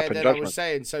offside trap and judgment. I was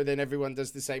saying, so then everyone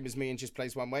does the same as me and just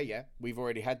plays one way. Yeah, we've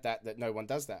already had that no one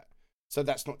does that. So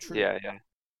that's not true. Yeah. Do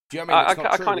you know what I mean?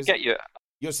 I kind of get you.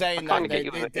 You're saying that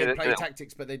they play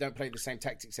tactics, but they don't play the same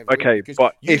tactics every week. Okay, Because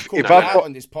but you've if called I've me out got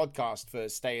on this podcast for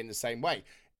staying the same way.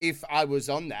 If I was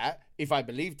on that, if I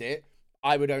believed it,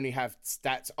 I would only have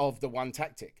stats of the one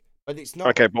tactic. But it's not.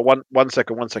 okay, but one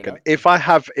second. You know? If I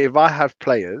have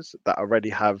players that already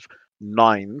have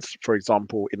 9s, for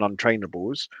example, in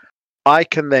untrainables, I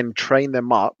can then train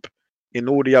them up in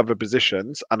all the other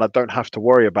positions, and I don't have to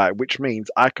worry about it. Which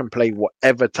means I can play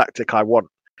whatever tactic I want.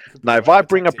 Now, if I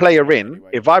bring a player in,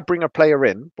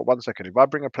 but 1 second, if I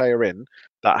bring a player in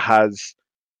that has,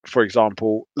 for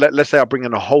example, let's say I bring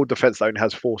in a whole defense that only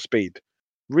has 4 speed,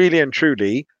 really and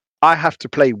truly, I have to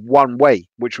play one way,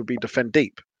 which would be defend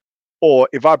deep. Or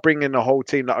if I bring in a whole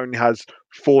team that only has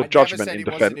 4 judgment in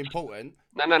defense. Wasn't important.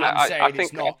 No. I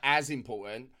think it's not as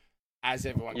important as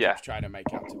everyone keeps trying to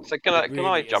make out to be. So can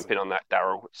I jump in on that,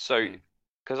 Daryl? So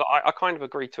because I kind of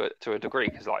agree to a degree,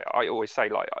 because like I always say,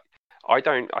 like I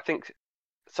think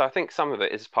some of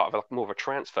it is part of more of a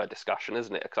transfer discussion,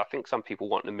 isn't it? Because I think some people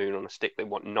want the moon on a stick, they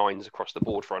want 9s across the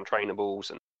board for untrainables,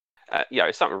 and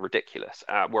it's something ridiculous.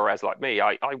 Whereas like me,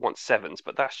 I want 7s,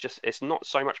 but it's not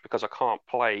so much because I can't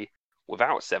play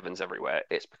without 7s everywhere.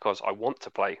 It's because I want to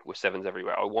play with 7s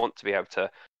everywhere. I want to be able to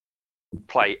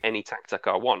play any tactic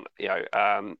I want,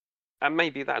 and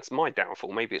maybe that's my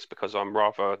downfall. Maybe it's because I'm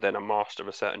rather than a master of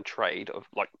a certain trade, of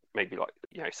like maybe like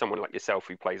someone like yourself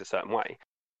who plays a certain way.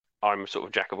 I'm sort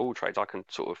of jack of all trades. I can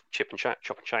sort of chop and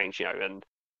change, and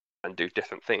do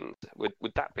different things.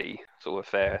 Would that be sort of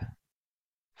fair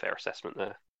assessment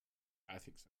there? I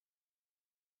think so.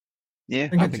 Yeah,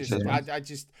 I think just, so. I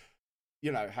just,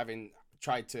 having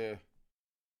tried to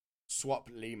swap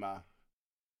Lima,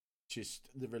 just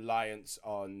the reliance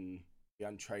on the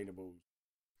untrainable.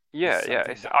 Yeah.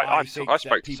 I think I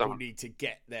spoke to people someone. need to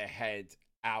get their head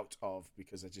out of,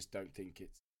 because I just don't think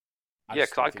it's.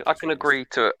 Because I can agree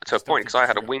to a point, because I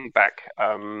had a wing back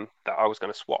that I was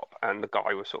going to swap, and the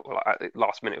guy was sort of like at the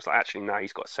last minute was like, actually no,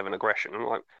 he's got 7 aggression. I'm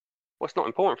like, well, it's not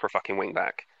important for a fucking wing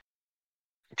back.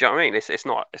 Do you know what I mean? It's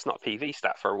not a PV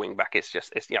stat for a wing back. It's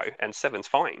and 7's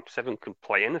fine. 7 can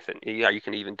play anything. You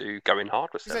can even do going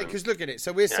hard with 7. Because look at it.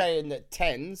 So we're saying that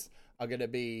 10s are going to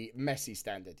be Messi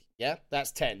standard. Yeah,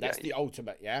 that's 10. That's the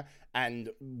ultimate. Yeah, and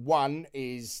 1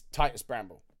 is Titus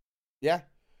Bramble. Yeah.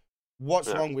 What's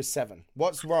wrong with 7?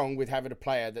 What's wrong with having a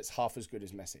player that's half as good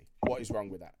as Messi? What is wrong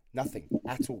with that? Nothing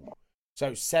at all.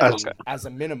 So 7 as a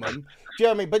minimum. Do you know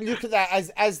what I mean? But look at that as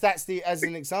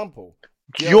an example.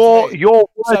 Your word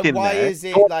so in why there, is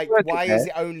it like why is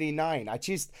it only 9?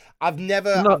 I've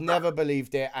never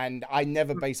believed it, and I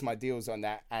never base my deals on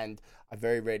that, and I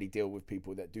very rarely deal with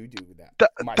people that do with that.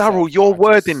 Daryl, your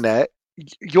word in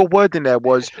there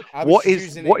was what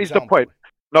is the point?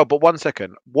 No, but 1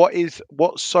 second.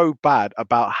 What's so bad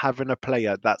about having a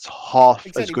player that's half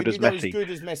as good as Messi? As good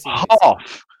as Messi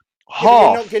half.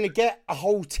 You're not going to get a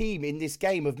whole team in this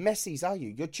game of Messis, are you?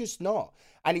 You're just not.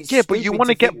 And it's but you want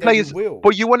to get players.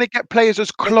 But you want to get players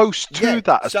as close to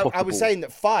that as possible. I was saying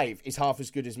that 5 is half as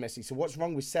good as Messi. So what's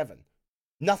wrong with 7?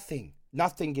 Nothing.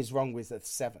 Nothing is wrong with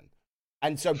 7.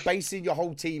 And so basing your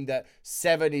whole team that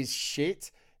 7 is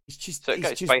shit. It's just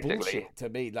bullshit to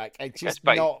me. Like it's just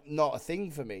not a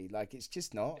thing for me. Like it's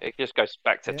just not. It just goes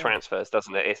back to transfers,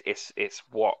 doesn't it? It's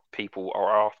what people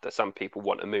are after. Some people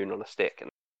want a moon on a stick, and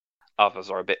others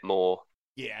are a bit more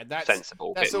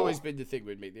sensible. That's always been the thing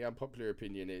with me. The unpopular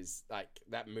opinion is like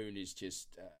that moon is just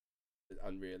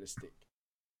unrealistic.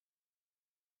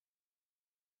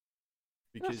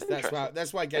 Because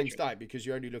that's why games die, because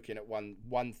you're only looking at one.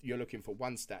 You're looking for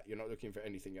one stat. You're not looking for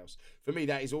anything else. For me,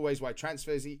 that is always why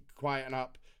transfers quieten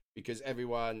up, because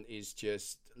everyone is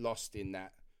just lost in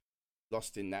that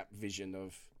vision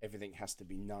of everything has to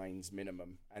be 9s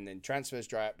minimum, and then transfers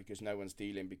dry up because no one's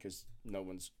dealing, because no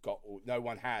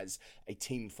one has a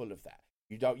team full of that.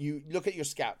 You look at your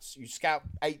scouts. You scout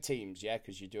 8 teams,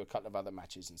 because you do a couple of other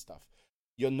matches and stuff.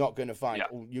 You're not going to find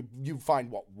you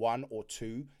find what 1 or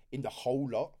 2 in the whole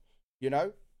lot,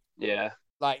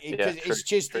 like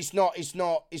it's not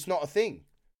a thing.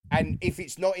 And if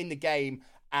it's not in the game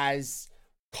as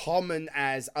common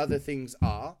as other things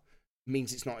are,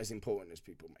 means it's not as important as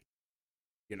people make.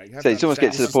 So it almost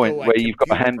gets to the point where you've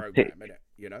got a hand pick.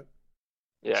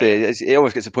 So it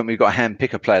always gets to the point where you've got to hand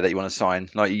pick a player that you want to sign.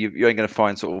 Like you ain't going to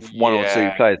find sort of 1 or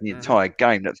 2 players in the entire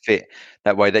game that fit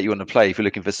that way that you want to play. If you're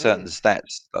looking for certain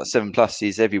stats, like 7+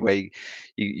 is everywhere.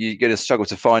 You're going to struggle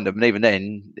to find them, and even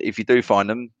then, if you do find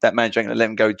them, that manager ain't going to let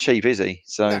them go cheap, is he?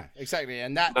 So exactly,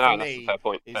 and that for me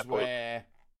is where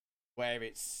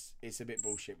it's a bit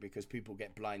bullshit, because people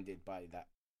get blinded by that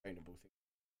trainable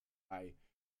thing.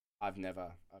 I've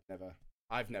never.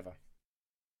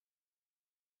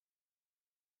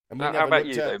 And we How never about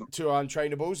looked you, at though? two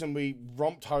untrainables, and we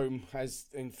romped home as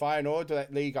in Feyenoord,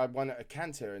 that league I won at a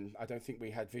canter, and I don't think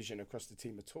we had vision across the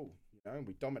team at all. And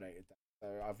we dominated that. So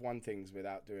I've won things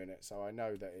without doing it, so I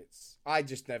know that it's. I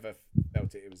just never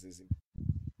felt it was as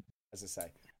I say.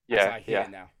 Yeah, as I hear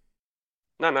now.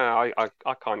 No,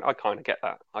 I kind of get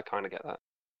that.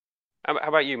 How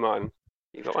about you, Martin?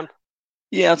 You got one?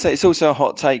 Yeah, I'd say it's also a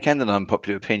hot take and an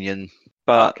unpopular opinion.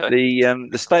 But the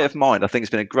state of mind, I think, has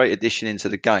been a great addition into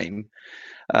the game.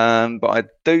 But I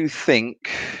do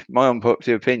think my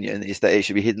unpopular opinion is that it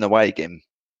should be hidden away again.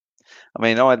 I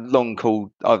mean, I've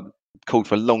called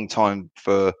for a long time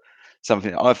for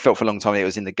something. I felt for a long time it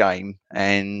was in the game,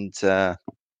 and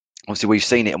obviously we've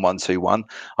seen it in 1-2-1.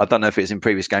 I don't know if it's in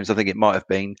previous games. I think it might have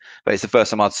been, but it's the first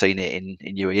time I'd seen it in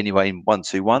UE anyway in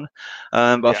 1-2-1.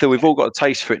 But I feel we've all got a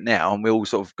taste for it now, and we all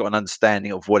sort of got an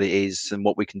understanding of what it is and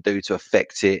what we can do to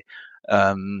affect it.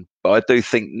 But I do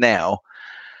think now.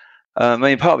 I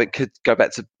mean, part of it could go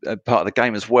back to part of the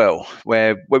game as well,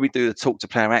 where we do the talk to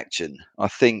player action. I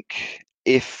think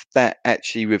if that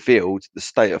actually revealed the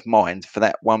state of mind for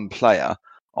that one player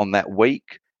on that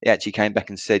week, it actually came back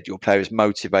and said your player is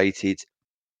motivated,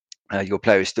 your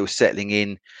player is still settling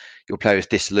in, your player is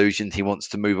disillusioned, he wants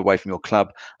to move away from your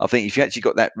club. I think if you actually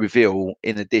got that reveal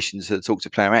in addition to the talk to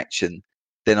player action,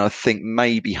 then I think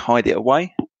maybe hide it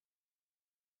away.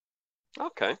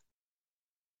 Okay.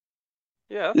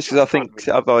 Yeah. Just because I think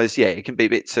otherwise, it can be a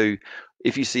bit too.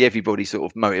 If you see everybody sort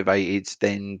of motivated,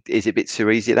 then is it a bit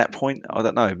too easy at that point? I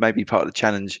don't know. Maybe part of the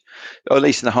challenge, or at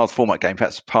least in a hard format game,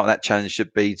 perhaps part of that challenge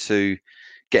should be to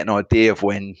get an idea of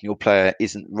when your player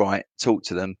isn't right, talk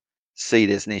to them, see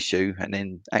there's an issue, and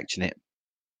then action it.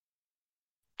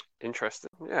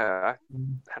 Interesting. Yeah, I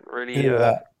hadn't really.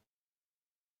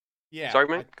 Yeah, sorry,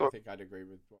 mate. I think I'd agree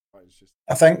with what I was just.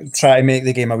 I think try to make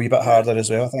the game a wee bit harder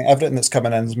as well. I think everything that's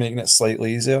coming in is making it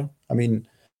slightly easier. I mean,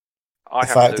 I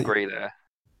have to agree there.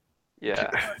 Yeah.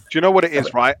 Do you know what it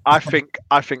is, right? I think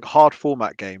hard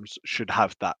format games should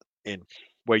have that in,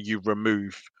 where you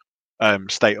remove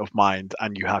state of mind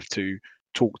and you have to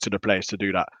talk to the players to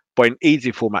do that. But in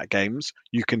easy format games,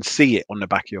 you can see it on the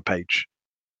back of your page.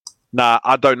 Now,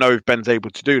 I don't know if Ben's able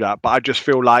to do that, but I just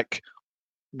feel like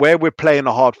where we're playing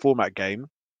a hard format game,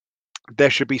 there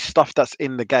should be stuff that's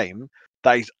in the game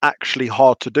that is actually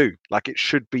hard to do. Like, it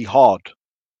should be hard. Do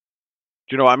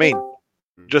you know what I mean?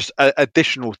 Just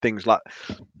additional things like,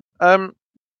 and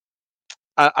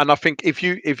I think if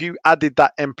you added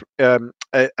that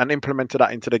and implemented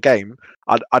that into the game,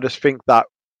 I just think that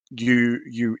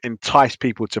you entice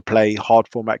people to play hard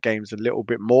format games a little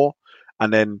bit more,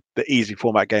 and then the easy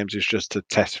format games is just to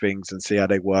test things and see how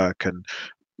they work and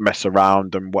mess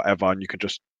around and whatever, and you can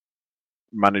just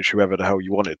manage whoever the hell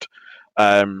you wanted.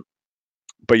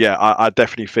 But yeah, I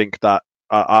definitely think that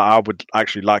I would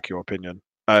actually like your opinion.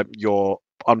 Your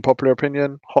unpopular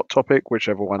opinion, hot topic,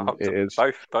 whichever one it is.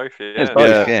 Both,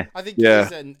 yeah. Yeah. I think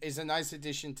it is a nice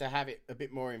addition to have it a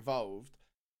bit more involved,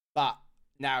 but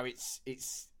now it's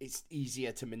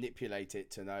easier to manipulate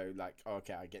it to know, like,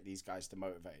 okay, I get these guys to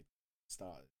motivate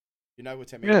start. You know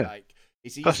what I mean? Yeah. Like,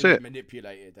 it's easily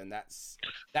manipulated, and that's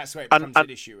where it becomes an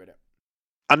issue with it.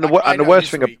 And the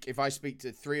worst thing, if I speak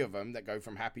to 3 of them that go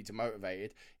from happy to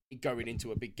motivated, going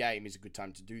into a big game is a good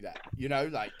time to do that. You know,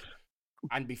 like,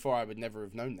 and before I would never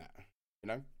have known that. You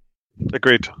know.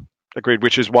 Agreed.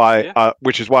 Which is why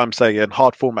I'm saying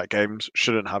hard format games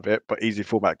shouldn't have it, but easy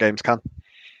format games can.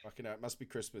 Fucking hell, it must be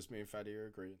Christmas. Me and Faddy are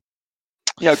agreeing.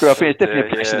 Yeah, I agree. I think there's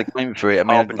definitely a place in the game for it. I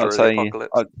mean, I'd say,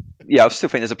 I still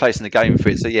think there's a place in the game for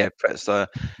it. So yeah, perhaps, like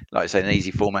I say, an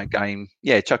easy format game.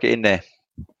 Yeah, chuck it in there.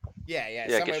 Yeah.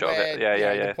 Get shot of it.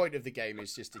 Yeah. The point of the game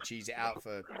is just to cheese it out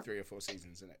for 3 or 4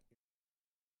 seasons, isn't it?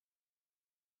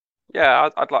 Yeah,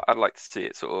 I'd like to see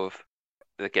it sort of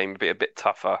the game be a bit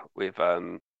tougher with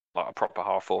like a proper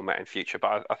hard format in future.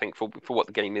 But I think for what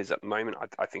the game is at the moment,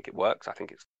 I think it works. I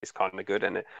think it's kind of good,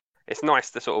 and it's nice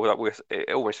to sort of like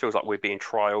it almost feels like we're being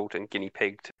trialed and guinea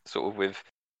pigged sort of with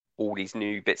all these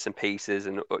new bits and pieces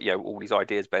and all these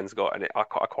ideas Ben's got, and I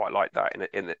quite like that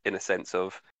in a sense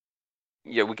of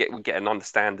we get an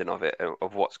understanding of it,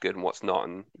 of what's good and what's not,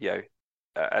 and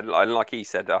and like he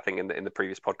said, I think in the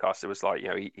previous podcast, it was like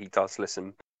he does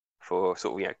listen for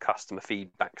sort of customer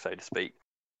feedback, so to speak.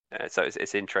 So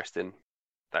it's interesting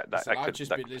that I've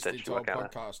just been listening to our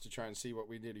podcast to try and see what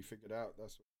we nearly figured out.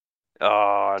 That's.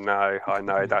 Oh no, I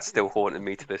know that's still haunting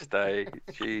me to this day.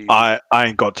 Jeez. I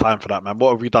ain't got time for that, man.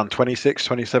 What have we done? 26,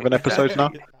 27 episodes now,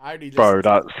 bro.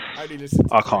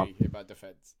 I can't. In my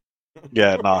defense.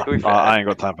 Yeah, nah, I ain't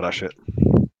got time for that shit.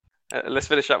 Let's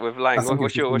finish up with Lang.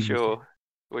 What's your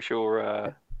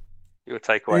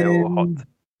takeaway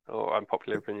or or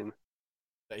unpopular opinion?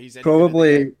 That he's any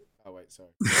Probably. good at the game? Oh wait, sorry.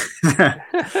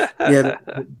 Yeah,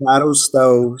 Darrow's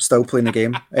still playing the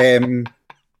game.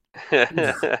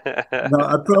 No,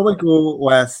 I'd probably go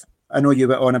with. I know you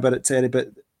went on about it, Terry,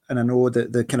 and I know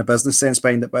the kind of business sense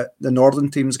behind it. But the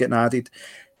Northern teams getting added,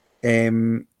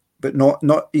 but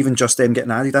not even just them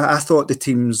getting added. I thought the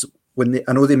teams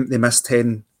I know they missed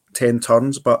 10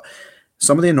 turns, but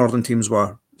some of the Northern teams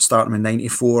were starting with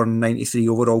 94 and 93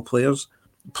 overall players.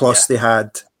 Plus, they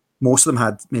had most of them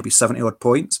had maybe 70 odd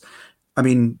points. I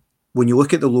mean, when you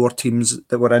look at the lower teams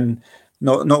that were in,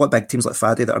 not like big teams like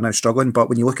Faddy that are now struggling, but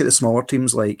when you look at the smaller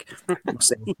teams like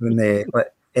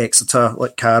like Exeter,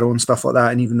 like Carrow and stuff like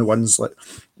that, and even the ones like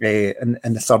in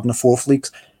the third and the fourth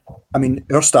leagues, I mean,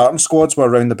 our starting squads were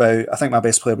around about, I think my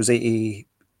best player was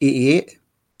 88.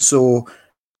 So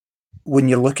when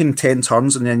you're looking 10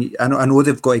 turns, and then I know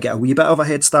they've got to get a wee bit of a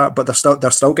head start, but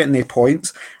they're still getting their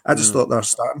points. I just thought their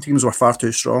starting teams were far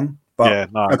too strong. But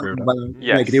I agree with that.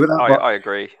 Yes, I agree with that. I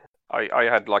agree. I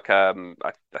had like I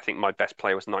think my best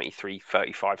player was 93,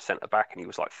 35 centre back, and he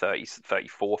was like 30,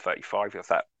 34, 35. It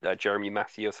was that Jeremy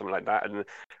Matthew or something like that. And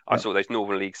I saw those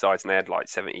Northern League sides, and they had like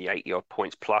 70, 80 odd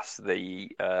points plus the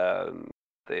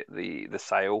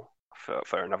sale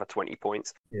for another 20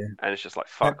 points. Yeah. And it's just like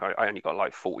fuck. I only got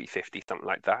like 40, 50, something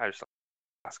like that. I was like,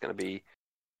 that's gonna be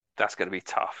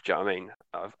tough. Do you know what I mean?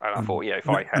 And I thought, if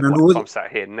I had, if I'm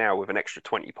sat here now with an extra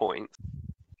 20 points,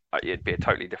 it'd be a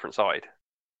totally different side.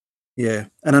 Yeah,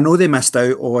 and I know they missed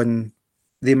out on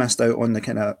the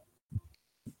kind of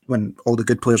when all the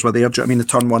good players were there. Do you know what I mean? The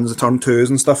turn ones, the turn twos,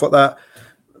 and stuff like that.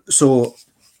 So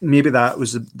maybe that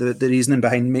was the reasoning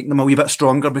behind making them a wee bit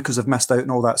stronger, because they've missed out on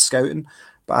all that scouting.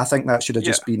 But I think that should have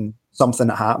just been something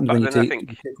that happened when you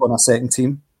take on a second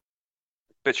team.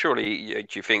 But surely,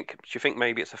 do you think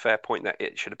maybe it's a fair point that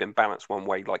it should have been balanced one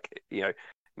way? Like,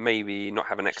 maybe not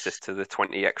having access to the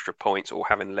 20 extra points, or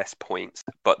having less points,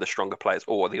 but the stronger players,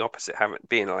 or the opposite,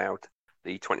 being allowed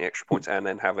the 20 extra points and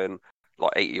then having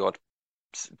like 80 odd,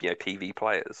 PV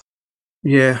players.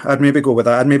 Yeah, I'd maybe go with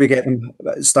that. I'd maybe get them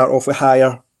start off with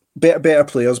higher, better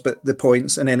players, but the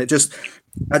points, and then I just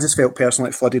felt personally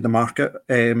it flooded the market,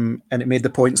 and it made the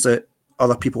points that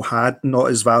other people had not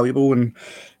as valuable. And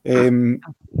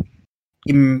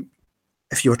even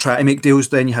if you were trying to make deals,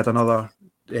 then you had another.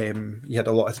 You had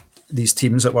a lot of these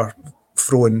teams that were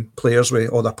throwing players with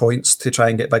all their points to try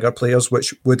and get bigger players,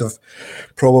 which would have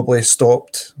probably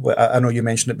stopped. I know you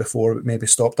mentioned it before, but maybe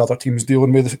stopped other teams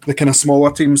dealing with the kind of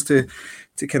smaller teams to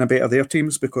kind of better their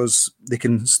teams, because they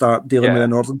can start dealing with the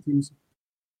northern teams.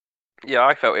 Yeah,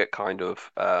 I felt it kind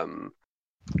of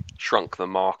shrunk the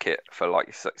market for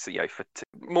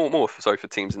more so for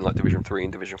teams in like Division 3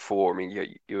 and Division 4. I mean,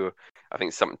 you're I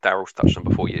think something Darryl's touched on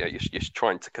before. You're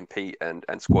trying to compete and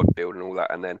squad build and all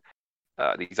that, and then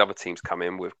these other teams come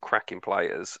in with cracking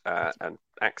players and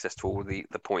access to all the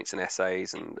points and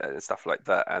essays and stuff like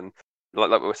that. And like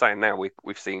we were saying now,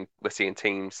 we're seeing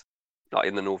teams like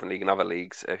in the Northern League and other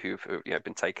leagues who've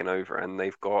been taken over, and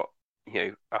they've got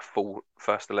a full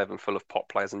first 11 full of pot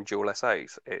players and dual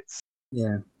essays. It's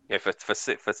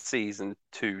for season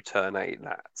 2 turn 8,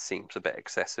 that seems a bit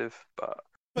excessive,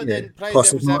 but then play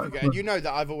devil's advocate, and you know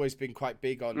that I've always been quite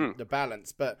big on the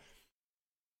balance, but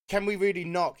can we really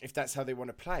knock if that's how they want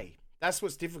to play? That's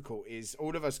what's difficult, is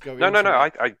all of us go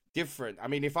I different. I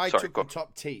mean, if I took a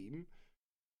top team,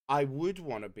 I would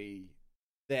want to be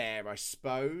there, I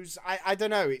suppose. I don't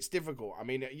know, it's difficult. I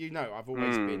mean, I've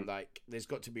always been like, there's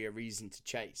got to be a reason to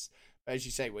chase. But as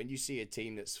you say, when you see a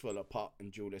team that's full of pot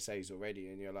and dual essays already,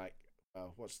 and you're like,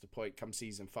 well, what's the point? Come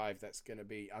season 5, that's going to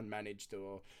be unmanaged,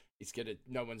 or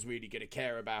no one's really going to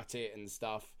care about it and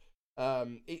stuff.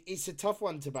 It's a tough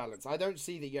one to balance. I don't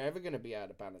see that you're ever going to be able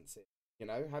to balance it.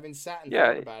 Having sat and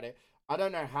thought about it, I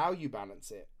don't know how you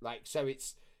balance it. Like, so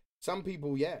it's some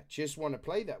people, just want to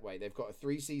play that way. They've got a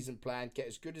 3-season plan, get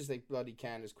as good as they bloody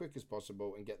can, as quick as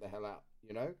possible, and get the hell out.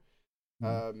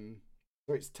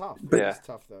 So it's tough. It's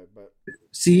tough though. But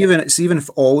see, even if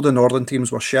all the northern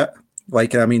teams were shit,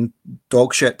 like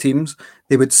dog shit teams,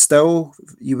 you would still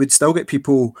get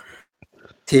people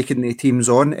taking the teams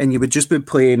on, and you would just be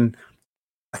playing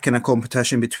a kind of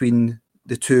competition between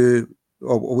the two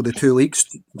leagues.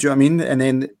 Do you know what I mean? And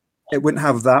then it wouldn't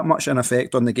have that much an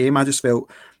effect on the game. I just felt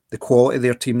the quality of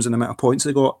their teams and the amount of points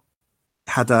they got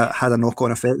had a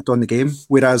knock-on effect on the game.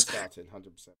 Whereas,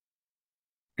 100%.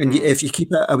 And if you keep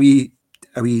it a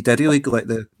wee diddy league like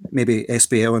the maybe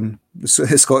SPL and the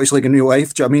Scottish League in real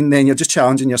life, do you know what I mean? Then you're just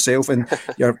challenging yourself, and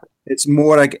it's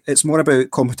more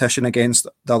about competition against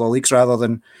the other leagues rather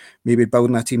than maybe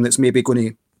building a team that's maybe going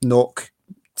to knock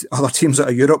other teams out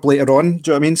of Europe later on. Do you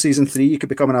know what I mean? Season 3, you could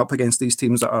be coming up against these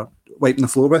teams that are wiping the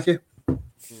floor with you.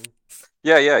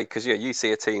 Yeah, because you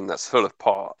see a team that's full of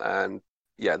pot and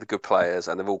the good players,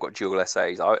 and they've all got dual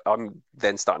SAs. I'm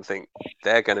then starting to think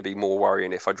they're going to be more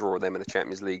worrying if I draw them in the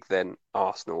Champions League than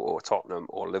Arsenal or Tottenham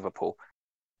or Liverpool.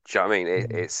 Do you know what I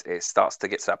mean? It starts to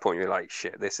get to that point where you're like,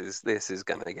 shit, this is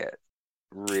going to get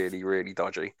really, really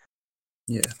dodgy.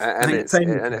 Yeah, and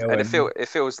it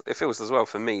feels as well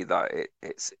for me that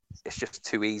it's just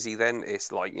too easy. Then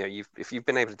it's like, if you've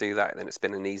been able to do that, then it's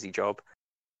been an easy job.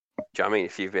 Do you know what I mean?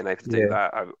 If you've been able to do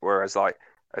that, whereas like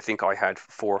I think I had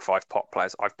 4 or 5 pot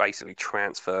players, I've basically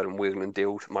transferred and wheeled and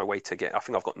dealed my way to get. I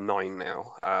think I've got 9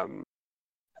 now, and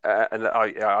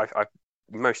I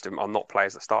most of them are not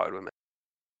players that started with me.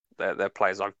 They're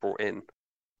players I've brought in.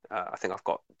 I think I've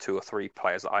got 2 or 3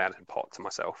 players that I added pot to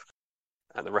myself,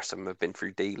 and the rest of them have been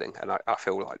through dealing. And I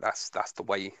feel like that's the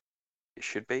way it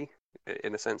should be,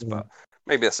 in a sense. But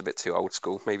maybe that's a bit too old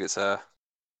school. Maybe it's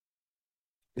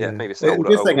maybe it's an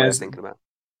older way of thinking about.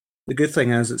 The good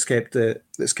thing is it's kept the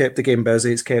game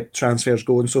busy. It's kept transfers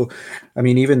going. So, I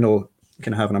mean, even though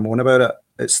kind of having a moan about it,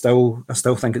 I still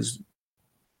think it's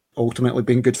ultimately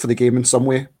been good for the game in some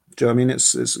way. Do you know what I mean?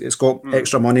 It's got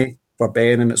extra money for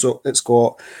Ben, and it's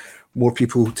got more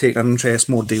people taking an interest,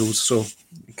 more deals. So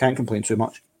you can't complain too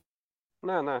much.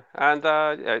 No, and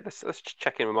let's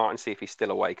check in with Martin, see if he's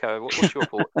still awake. What's your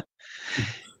thought?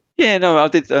 Yeah, no, I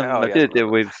did. I did a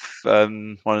deal with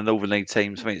one of the Northern League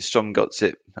teams. I mean, Strom got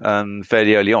it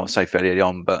fairly early on. I say fairly early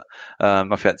on, but I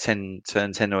think at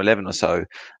 10 or 11 or so,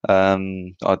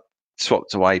 I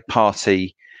swapped away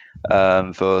Party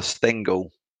for Stengel,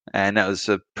 and that was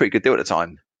a pretty good deal at the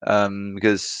time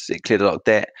because it cleared a lot of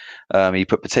debt. He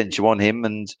put potential on him,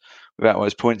 and without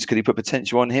those points, could he put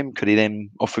potential on him? Could he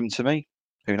then offer him to me?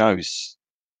 Who knows?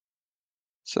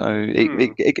 So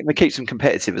it keeps them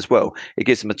competitive as well. It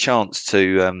gives them a chance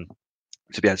to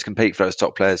be able to compete for those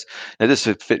top players. Now, this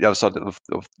would fit the other side of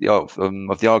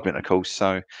the argument, of course.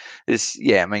 So it's so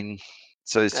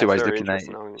there's 2 ways looking at it.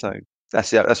 So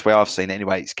that's the way I've seen it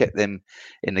anyway. It's kept them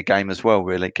in the game as well.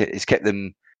 Really, it's kept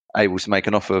them able to make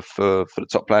an offer for the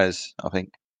top players, I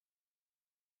think.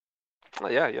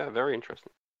 Yeah, very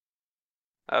interesting.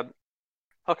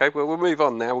 Okay, well, we'll move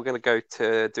on now. We're going to go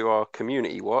to do our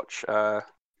community watch.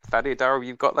 Faddy, Daryl,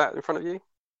 you've got that in front of you?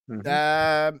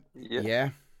 Yeah.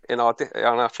 In our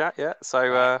chat, yeah.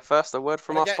 So first, a word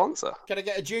from our sponsor. Can I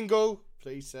get a jingle,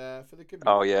 please, for the community?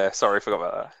 Oh, yeah. Sorry, I forgot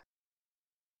about that.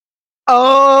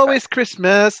 Oh, it's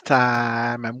Christmas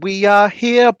time, and we are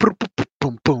here. Boom, boom,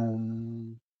 boom,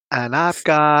 boom. And I've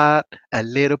got a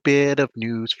little bit of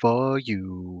news for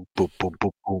you. Boom, boom,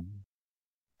 boom, boom.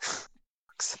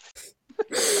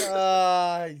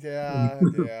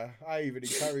 Yeah. I even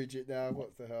encourage it now.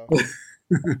 What the hell?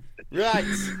 Right.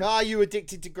 Are you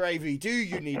addicted to gravy? Do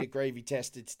you need a gravy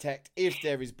test to detect if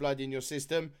there is blood in your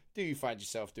system? Do you find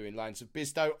yourself doing lines of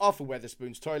Bisto off a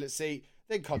Wetherspoon's toilet seat?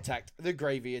 Then contact the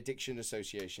Gravy Addiction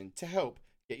Association to help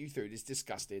get you through this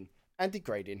disgusting and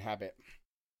degrading habit.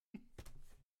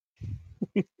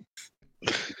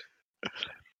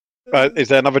 Is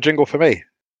there another jingle for me?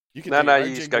 You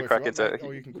just go crack into it.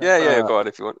 Yeah, go on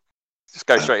if you want. Just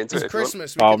go straight into it. It's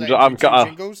Christmas. I've got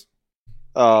jingles.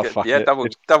 Oh, fuck it.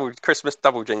 double Christmas,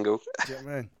 double jingle. Yeah,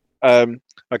 man.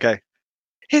 Okay.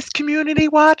 It's community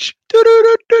watch.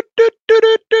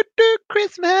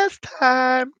 Christmas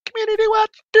time. Community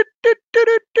watch.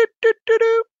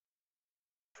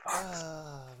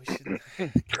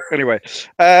 Anyway,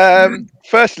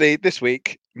 firstly, this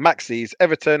week, Maxey's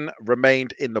Everton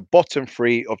remained in the bottom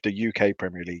 3 of the UK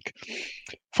Premier League,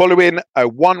 following a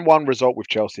 1-1 result with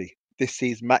Chelsea. This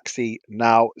sees Maxey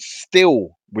now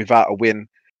still without a win,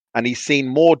 and he's seen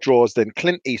more draws than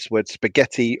Clint Eastwood's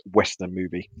spaghetti western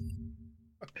movie.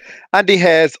 Andy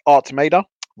Hare's Artemida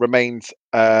remains,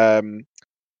 and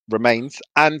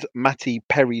Matty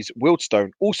Perry's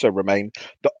Wildstone also remain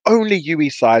the only UE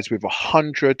sides with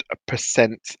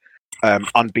 100%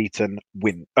 unbeaten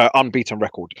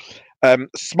record.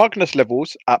 Smugness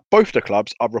levels at both the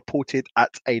clubs are reported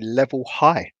at a level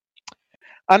high.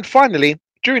 And finally,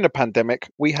 during the pandemic,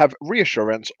 we have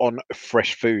reassurance on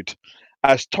fresh food,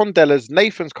 as Tondella's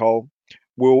Nathan's Cole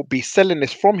will be selling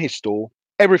this from his stall,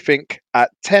 everything at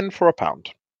 10 for a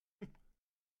pound.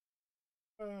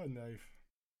 Oh, no.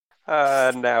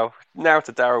 Now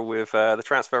to Daryl with the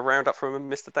transfer roundup from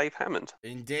Mr. Dave Hammond.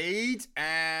 Indeed,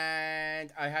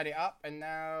 and I had it up, and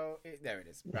now there it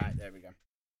is. Right, there we go.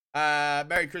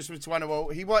 Merry Christmas to one and all.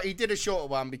 He did a shorter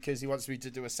one because he wants me to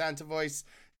do a Santa voice.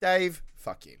 Dave,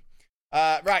 fuck you.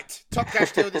 Right, top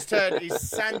cash deal this turn is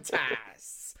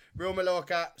Santas. Real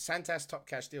Mallorca, Santas top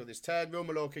cash deal this turn. Real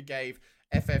Mallorca gave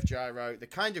FF Gyro the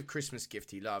kind of Christmas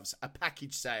gift he loves, a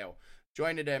package sale.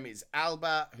 Joining them is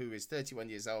Alba, who is 31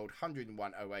 years old,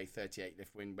 101 OA, 38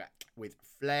 left wing back with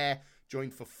flair,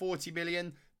 joined for 40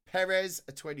 million. Perez,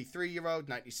 a 23-year-old,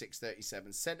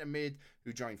 96-37 centre mid,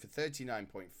 who joined for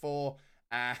 39.4.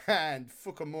 And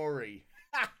Fukumori.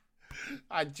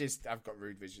 I've got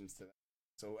rude visions to that.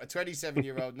 So a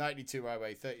 27-year-old, 92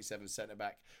 OA, 37 centre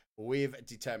back with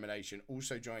determination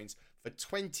also joins for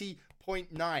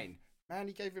 20.9. Man,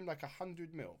 he gave him like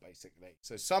 100 mil, basically.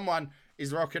 So someone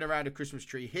is rocking around a Christmas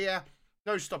tree here.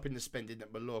 No stopping the spending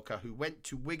at Mallorca, who went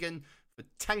to Wigan for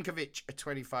Tankovic, a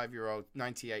 25-year-old,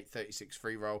 98-36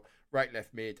 free roll, right,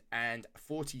 left, mid, and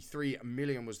 43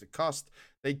 million was the cost.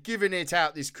 They've given it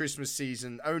out this Christmas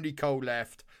season. Only Cole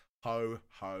left. Ho,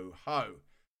 ho, ho.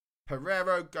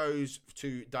 Pereiro goes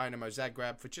to Dynamo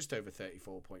Zagreb for just over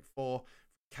 34.4.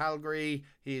 Calgary,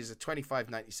 he is a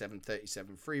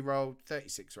 25-97-37 free roll,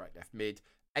 36 right, left, mid,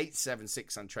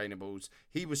 876 untrainables.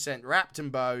 He was sent wrapped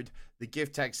and bowed. The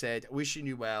gift tag said, wishing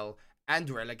you well, and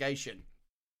relegation.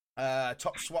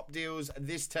 Top swap deals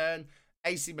this turn.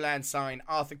 AC Milan sign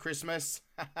Arthur Christmas.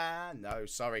 No,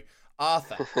 sorry.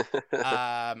 Arthur.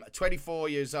 24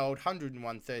 years old,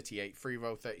 101-38 free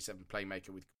roll, 37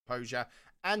 playmaker with composure.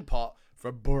 And pot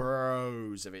for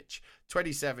Brozovic.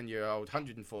 27-year-old,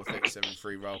 104-37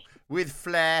 free roll with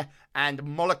flair. And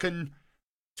Molokan,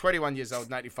 21 years old,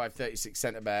 95-36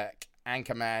 centre-back.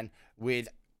 Anchorman with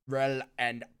rel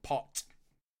and pot.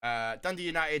 Dundee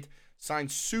United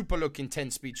signed super-looking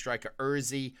 10-speed striker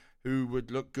Urzi, who would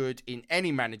look good in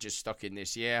any manager's stock in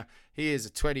this year. He is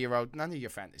a 20-year-old. None of your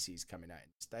fantasies coming out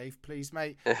in this, Dave, please,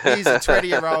 mate. He's a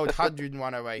 20-year-old,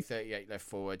 101 OA, 38 left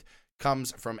forward.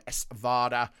 Comes from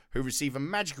Esvada, who receive a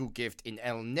magical gift in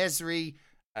El Nesri.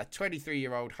 A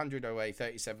 23-year-old, 100 OA,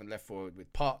 37 left forward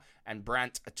with pot. And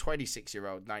Brandt, a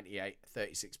 26-year-old, 98,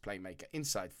 36 playmaker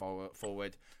inside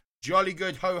forward. Jolly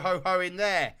good ho-ho-ho in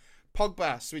there.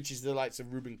 Pogba switches the likes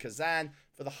of Ruben Kazan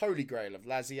for the holy grail of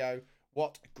Lazio.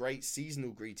 What great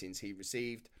seasonal greetings he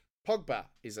received. Pogba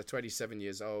is a 27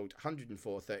 years old,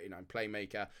 104-39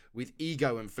 playmaker with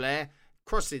ego and flair.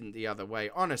 Crossing the other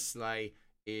way on a sleigh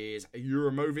is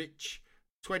Jurimovic,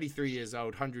 23 years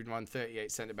old,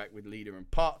 101-38 centre-back with leader and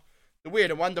pot. The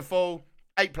weird and wonderful.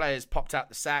 8 players popped out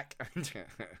the sack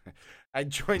and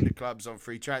joined the clubs on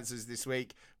free transfers this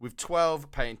week, with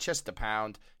 12 paying Chester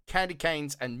pound, candy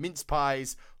canes and mince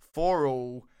pies for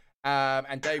all.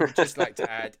 And Dave would just like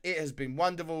to add, it has been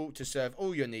wonderful to serve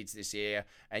all your needs this year,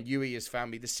 and UE has found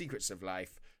me the secrets of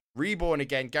life. Reborn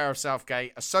again, Gareth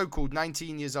Southgate, a so-called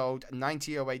 19 years old,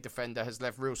 90 OA defender, has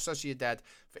left Real Sociedad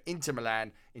for Inter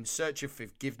Milan in search of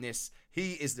forgiveness.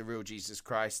 He is the real Jesus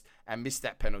Christ and missed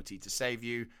that penalty to save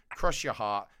you. Cross your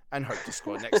heart and hope to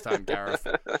score next time, Gareth.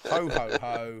 Ho, ho,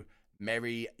 ho.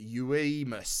 Merry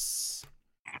Uemus.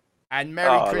 And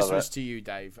Merry Christmas to you,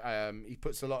 Dave. He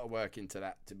puts a lot of work into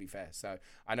that, to be fair. So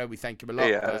I know we thank him a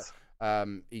lot, but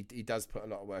he does put a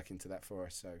lot of work into that for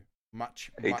us. So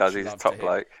much he does. He's a top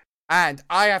bloke. And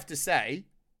I have to say,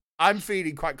 I'm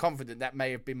feeling quite confident that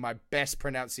may have been my best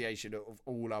pronunciation of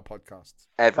all our podcasts.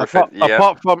 Everything,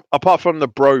 apart from the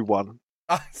bro one.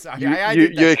 Sorry,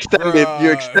 you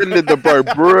extended the bro.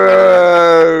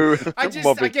 I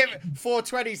get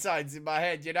 420 signs in my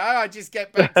head, you know. I just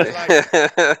get back to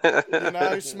like, you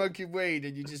know, smoking weed,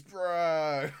 and you just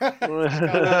bro.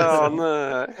 Oh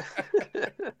no.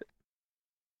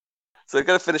 So we're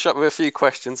going to finish up with a few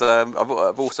questions. I've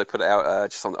also put it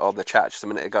out just on the chat just a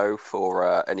minute ago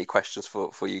for any questions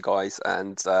for you guys,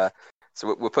 and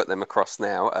so we'll put them across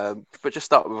now. But just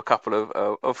start with a couple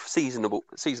of seasonal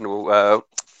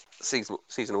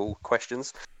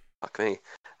questions. Fuck me.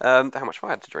 How much have I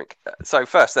had to drink? So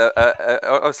first,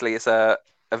 obviously, it's a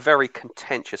very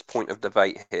contentious point of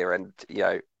debate here, and you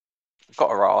know, got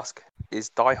to ask: is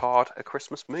Die Hard a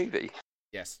Christmas movie?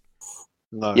 Yes.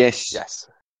 No. Yes. Yes.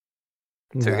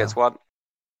 2 against 1.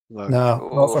 No.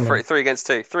 Or 3 against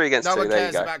 2. 3 against 2. No one there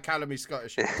cares you go. about Callum. He's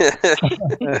Scottish. I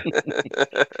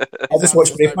just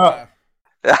watched Braveheart.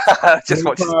 Just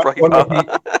watch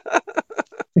Braveheart.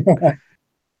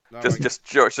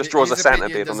 Just draws a Santa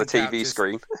beard on the TV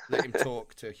screen. Let him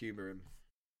talk to humour him.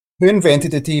 Who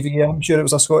invented the TV? I'm sure it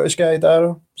was a Scottish guy,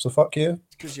 Darryl. So fuck you.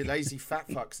 It's because you're lazy fat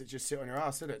fucks that just sit on your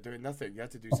ass, isn't it? Doing nothing. You had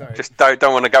to do something. Just don't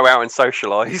want to go out and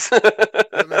socialise.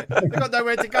 You've got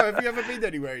nowhere to go. Have you ever been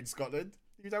anywhere in Scotland?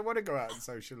 You don't want to go out and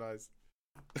socialise.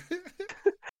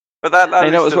 But that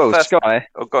you know as well, Sky.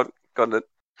 Oh God.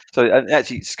 So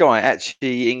actually, Sky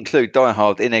actually include Die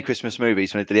Hard in their Christmas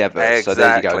movies when they did the adverts. Exactly. So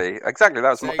there you go. Exactly.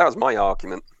 That was my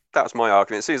argument. As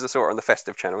soon as I saw it on the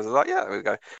festive channels, I was like, yeah, there we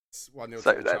go. It's 1-0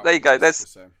 So to the there you go. Chargers, There's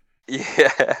so.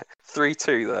 yeah,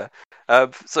 3-2 there.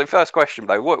 So first question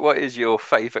though, what is your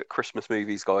favourite Christmas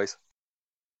movies, guys?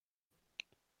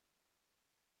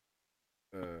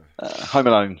 Home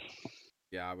Alone.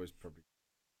 Yeah, I was probably.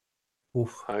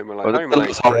 Oof. Home Well, Alone. the Home Alone.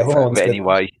 last horror Yeah, Home Alone's film good.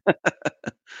 anyway.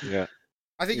 Yeah.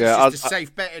 I think Yeah, it's just a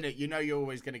safe bet in it. You know, you're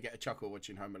always going to get a chuckle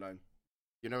watching Home Alone.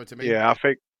 You know what I mean? Yeah, I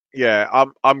think. Yeah,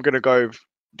 I'm gonna go.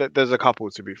 There's a couple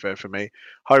to be fair for me.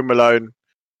 Home Alone,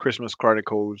 Christmas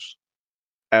Chronicles,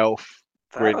 Elf,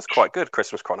 That was Grinch. quite good.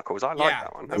 Christmas Chronicles. I like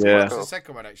that one. That's Yeah. quite That's cool. the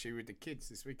second one actually with the kids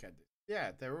this weekend.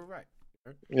 Yeah, they're all right.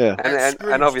 Yeah. And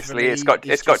Scrooge obviously for it's me got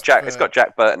is it's got just Jack for it's got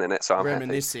Jack Burton in it, so I'm happy.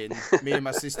 reminiscing. Me and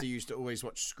my sister used to always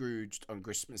watch Scrooged on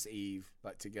Christmas Eve,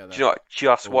 like together. Do you know what?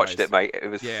 Just watched Always. it, mate. It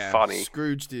was Yeah, funny.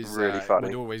 Scrooged is Really funny.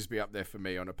 would always be up there for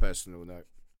me on a personal note.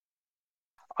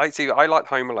 I like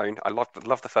Home Alone. I love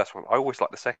the first one. I always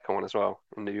like the second one as well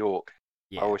in New York.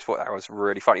 Yeah. I always thought that was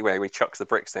really funny when he chucks the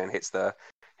bricks down, hits the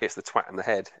twat in the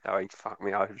head. I mean, fuck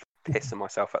me, I was pissing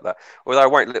myself at that. Although I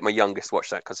won't let my youngest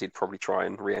watch that because he'd probably try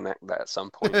and reenact that at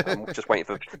some point. I'm just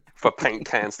waiting for paint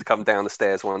cans to come down the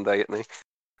stairs one day at me.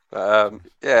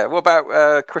 Yeah. What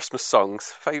about Christmas songs?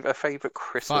 Favorite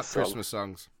Christmas Fuck song? Christmas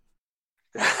songs.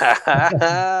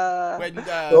 When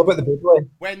What about the Buble?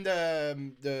 when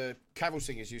the carol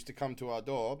singers used to come to our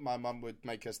door, my mum would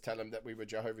make us tell them that we were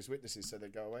Jehovah's Witnesses, so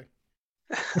they'd go away.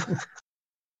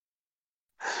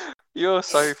 You're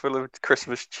so full of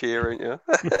Christmas cheer, aren't you?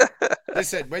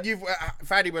 Listen, when you've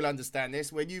Fanny will understand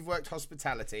this. When you've worked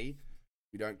hospitality,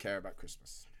 you don't care about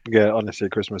Christmas. Yeah, honestly,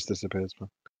 Christmas disappears, man.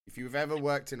 If you've ever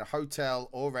worked in a hotel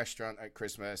or restaurant at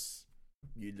Christmas,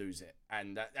 you lose it.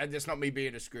 And it's not me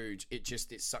being a Scrooge. It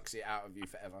sucks it out of you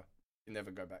forever. You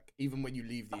never go back, even when you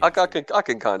leave the. I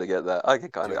can kind of get that. I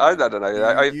don't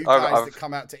know. You guys that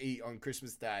come out to eat on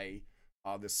Christmas Day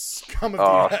are the scum of the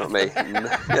Oh, earth. not me.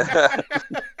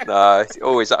 No, it's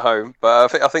always at home.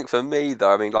 But I think for me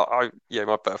though, I mean, like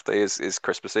my birthday is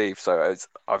Christmas Eve, so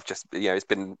I've just it's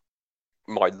been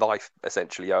my life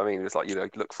essentially. I mean, it's like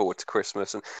look forward to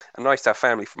Christmas, and nice to have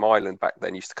family from Ireland back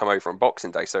then used to come over on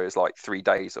Boxing Day, so it was like 3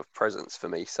 days of presents for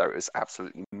me. So it was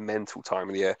absolutely mental time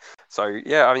of the year. So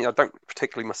yeah, I mean, I don't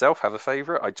particularly myself have a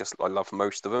favourite. I love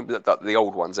most of them, the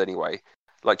old ones anyway.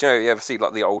 Like, do you ever see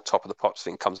like the old Top of the Pops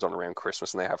thing comes on around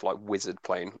Christmas and they have like Wizard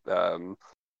playing?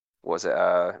 Wish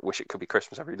It Could Be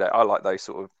Christmas Every Day. I like those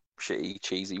sort of shitty,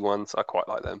 cheesy ones. I quite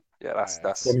like them. Yeah,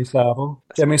 that's Jimmy Savile.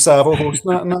 Jimmy Savile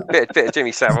hosting that and that. bit of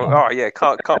Jimmy Savile. Oh yeah,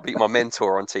 can't beat my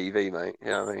mentor on TV, mate. You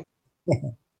know what I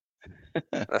mean?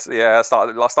 I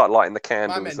started lighting the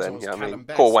candles then. You know what I mean?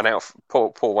 Pour one out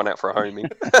for a homie.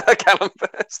 Callum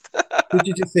Best.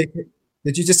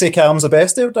 Did you just say Callum's the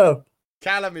best there, Darryl?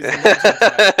 Callum is the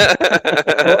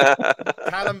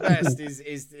legend, Callum Best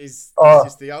is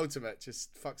just the ultimate. Just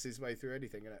fucks his way through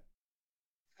anything, innit?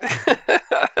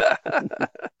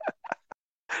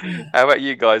 How about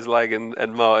you guys, Lag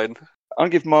and Martin? I'll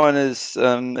give mine as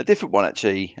a different one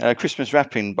actually. Christmas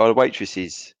Wrapping by the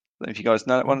Waitresses. I don't know if you guys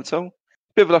know that one at all.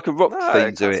 Bit of like a rock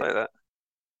theme to it. Say that.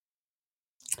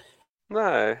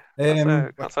 No. Wait, No,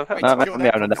 till I'm you're me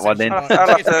on that one then. I'll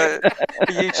have to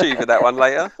YouTube that one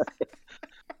later.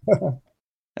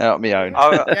 Out on my own.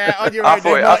 Yeah, on your I own.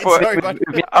 thought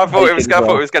it was well.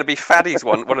 going to be Faddy's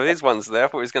one of his ones there. I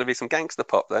thought it was going to be some gangster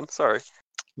pop then. Sorry.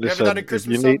 You ever done a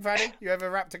Christmas song, Fanny? You ever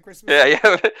rapped a Christmas song?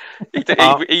 Yeah. He did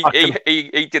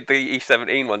the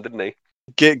E17 one, didn't he?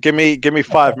 Give me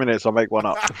 5 minutes. I'll make one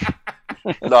up.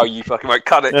 No, you fucking won't.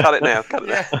 Cut it now. Cut it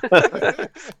now.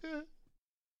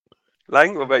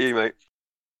 Lang, what about you, mate?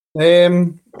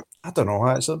 I don't know.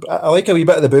 Actually, I like a wee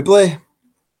bit of the Buble.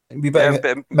 A wee bit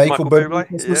of Michael Bublé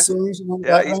Christmas songs.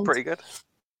 Yeah, he's pretty good.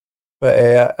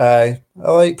 But I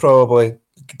like probably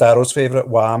Darrow's favourite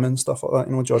Wham and stuff like that.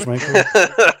 You know, George Michael.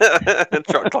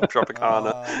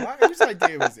 Tropicana. Whose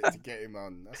idea was it to get him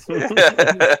on?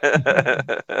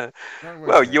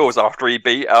 Well, yours after he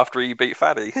beat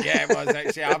Faddy. Yeah, it was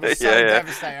actually. I was so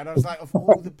devastated. I was like, of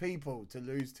all the people to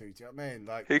lose to, do you know what I mean?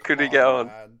 Like, who could he get on?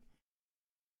 Man.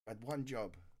 I had one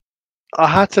job. I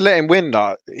had to let him win.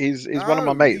 That he's one of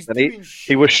my mates, and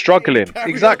he was struggling.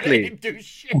 Exactly.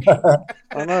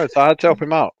 I know, so I had to help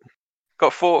him out.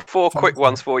 Got four quick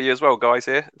ones for you as well, guys.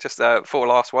 Here, just 4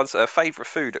 last ones. Favorite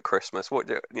food at Christmas?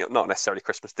 What not necessarily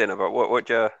Christmas dinner, but what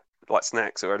do you like,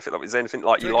 snacks or anything like? Is there anything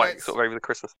like you like sort of over the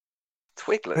Christmas?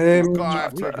 Twiglets. Gotta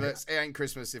have Twiglets. It ain't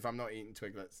Christmas if I'm not eating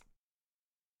Twiglets.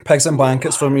 Pigs and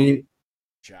blankets for me.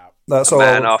 Ciao. That's a all.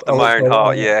 Man after my own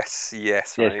heart. Yes. Yeah,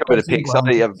 a bit of pigs. I'll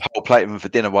eat a whole plate of them for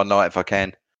dinner one night if I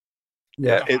can.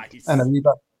 Yeah, Nice. and a wee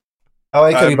bit. I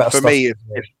like a wee bit of for stuff. me.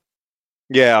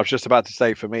 Yeah, I was just about to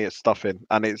say for me it's stuffing,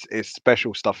 and it's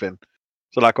special stuffing.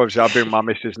 So like obviously I've been with my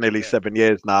missus nearly 7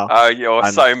 years now. Oh, you're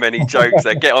so many jokes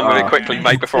there. Get on with it quickly,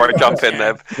 mate, before I jump in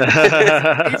there.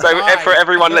 So for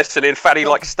everyone listening, Fatty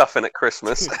likes stuffing at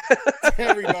Christmas.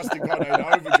 Terry must have gone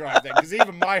on overdrive then, because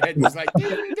even my head was like ding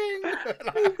ding.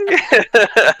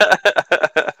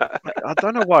 I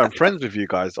don't know why I'm friends with you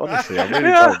guys. Honestly, I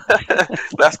really don't.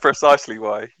 That's precisely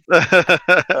why.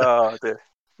 Oh dear.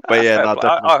 But yeah, no,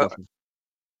 definitely.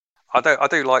 I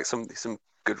do like some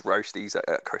good roasties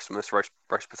at Christmas, roast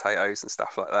potatoes and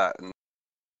stuff like that. And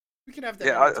we can have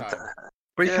that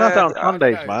but you can have that on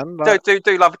Sundays, man. Like...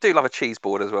 Do love a cheese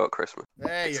board as well at Christmas.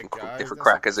 There you go. Different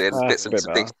crackers in,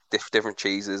 different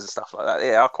cheeses and stuff like that.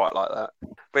 Yeah, I quite like that.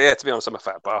 But yeah, to be honest, I'm a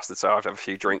fat bastard, so I have a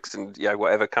few drinks and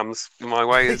whatever comes my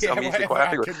way, I'm usually quite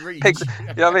happy with. Pigs,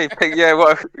 you know what I mean?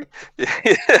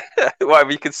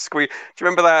 Whatever you could squeeze. Do you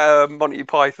remember that Monty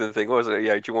Python thing? What was it?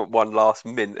 Do you want one last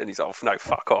mint? And he's like, no,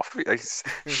 fuck off. He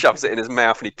shoves it in his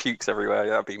mouth and he pukes everywhere.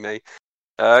 That'd be me.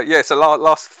 So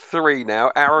last three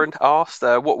now. Aaron asked,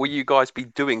 what will you guys be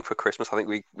doing for Christmas? I think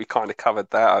we kind of covered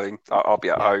that. I mean, I'll be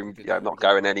at home. I'm not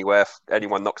going anywhere. If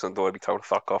anyone knocks on the door, I'll be told to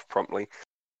fuck off promptly.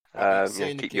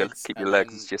 Keep your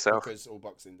legs to yourself. Because all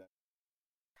Boxing Day.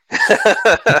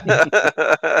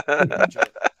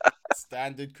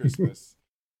 Standard Christmas.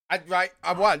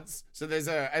 So there's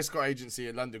a escort agency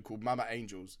in London called Mama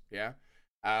Angels. Yeah.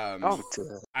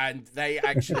 And they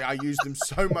actually, I use them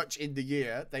so much in the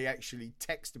year, they actually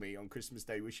text me on Christmas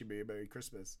Day wishing me a Merry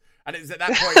Christmas. And it's at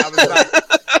that point I was like,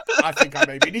 I think I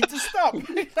maybe need to stop.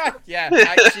 Yeah, I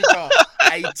actually got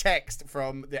a text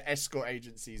from the escort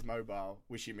agency's mobile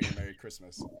wishing me a Merry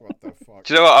Christmas. What the fuck?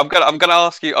 Do you know what? I'm gonna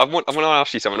ask you. I'm gonna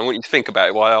ask you something. I want you to think about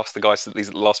it while I ask the guys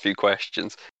these last few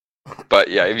questions. But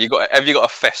yeah, have you got a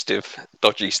festive,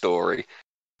 dodgy story?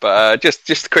 But just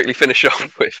to quickly finish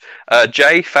off with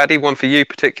Jay, Faddy, one for you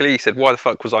particularly. He said, "Why the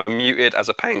fuck was I muted as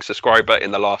a paying subscriber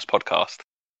in the last podcast?"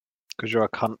 Because you're a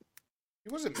cunt.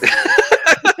 He wasn't.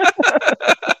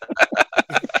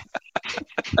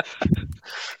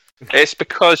 It's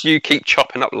because you keep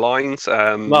chopping up lines.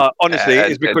 No, honestly,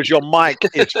 it's because your mic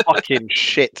is fucking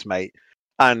shit, mate.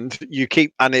 And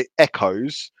it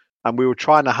echoes. And we were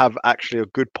trying to have actually a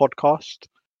good podcast,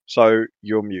 so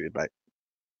you're muted, mate.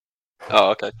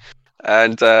 Oh, okay.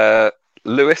 And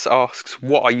Lewis asks,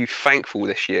 "What are you thankful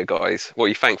this year, guys? What are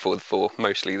you thankful for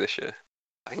mostly this year?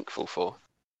 Thankful for?"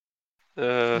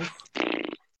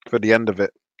 For the end of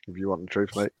it, if you want the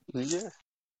truth, mate. Yeah.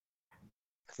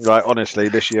 Right, honestly,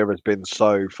 this year has been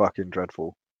so fucking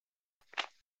dreadful.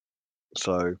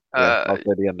 So yeah, I'll say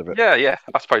the end of it. Yeah.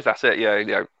 I suppose that's it.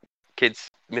 Yeah, kids,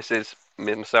 missus,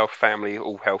 myself, family,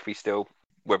 all healthy still.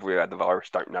 Whether we had the virus,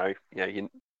 don't know.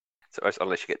 So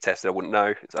unless you get tested, I wouldn't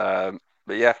know.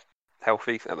 But yeah,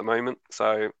 healthy at the moment.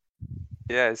 So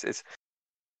yeah, I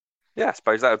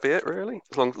suppose that would be it really.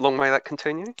 As long may that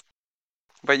continue.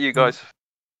 What about you guys?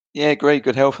 Yeah, great,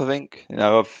 good health. I think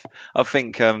I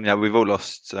think we've all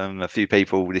lost a few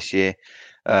people this year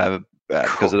because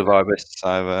of the virus.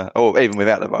 So or even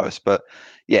without the virus, but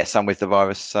yeah, some with the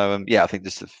virus. So I think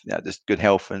just good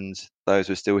health, and those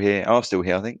who are still here are still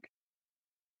here. I think.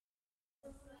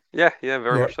 Yeah,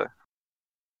 very much so.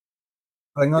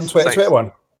 Hang on,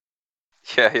 2021.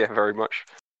 Yeah, very much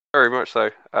so.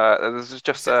 This is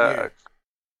just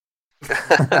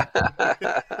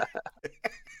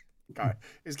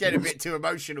It's getting a bit too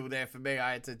emotional there for me.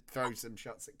 I had to throw some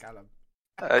shots at Callum.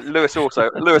 Lewis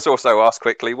also asked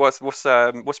quickly, what's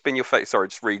been your favourite? Sorry,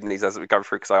 just reading these as we go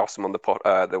through because I asked them on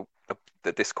the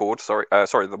Discord. Sorry,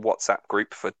 the WhatsApp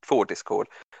group for Discord.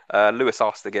 Lewis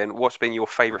asked again, what's been your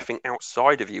favourite thing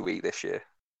outside of UE this year?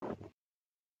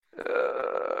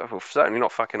 Certainly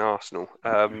not fucking Arsenal.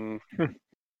 My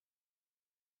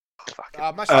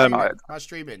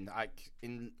streaming, like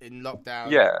in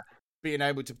lockdown. Yeah. Being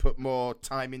able to put more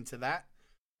time into that,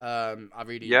 I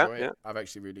really enjoy it. I've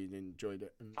actually really enjoyed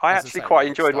it. And I actually quite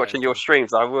enjoyed watching your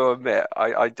streams. I will admit,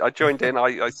 I joined in.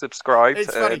 I subscribed.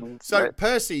 It's funny. So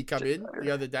Percy come in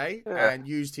the other day and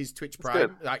used his Twitch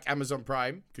Prime, like Amazon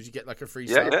Prime, because you get like a free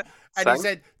sub. Yeah. And he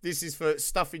said, "This is for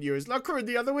stuffing you as locker."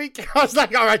 The other week, I was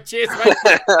like, "All right, cheers, mate."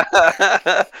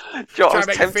 I was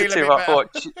tempted to. I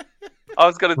thought. I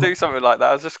was going to do something like that.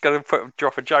 I was just going to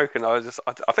drop a joke, and I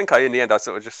think in the end I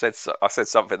sort of just said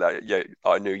something that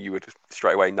I knew you would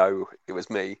straight away know it was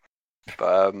me.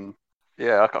 But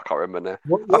I can't remember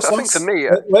now. I think for me,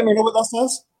 let me know what that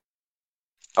says.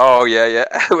 Oh yeah.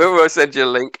 We'll send you a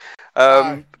link.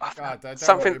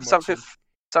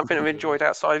 Something I've enjoyed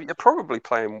outside. You're probably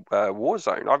playing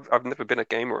Warzone. I've never been a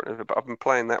gamer, but I've been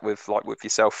playing that with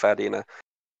yourself, Faddy, and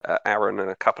Aaron and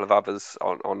a couple of others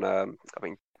on I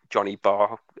mean Johnny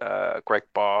Barr, Greg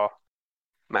Barr,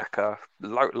 Macca,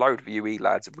 load of UE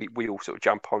lads. We all sort of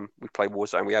jump on. We play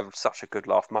Warzone. We have such a good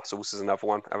laugh. Muscles is another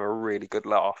one. Have a really good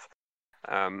laugh.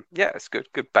 Yeah, it's good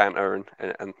banter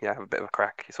and yeah, have a bit of a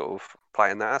crack. Sort of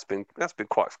playing that. That's been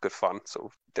quite good fun. Sort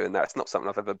of doing that. It's not something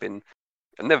I've never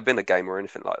been a gamer or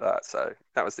anything like that. So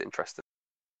that was interesting.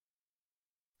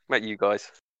 Met you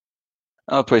guys.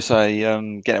 I'll probably say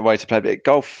getting away to play a bit of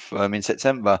golf in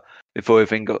September before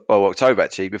everything got, October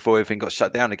actually, before everything got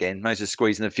shut down again. Managed to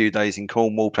squeeze in a few days in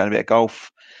Cornwall playing a bit of golf.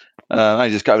 I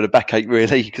just got with a backache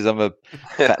really because I'm a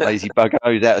fat lazy bugger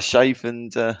who's out of shape,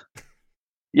 and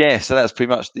yeah, so that's pretty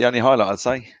much the only highlight I'd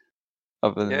say.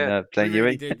 Other than playing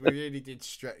UE. We really did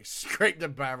scrape the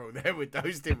barrel there with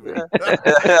those, didn't we?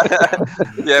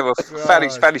 Yeah, well,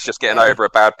 Fanny's just getting over a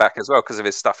bad back as well because of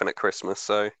his stuffing at Christmas.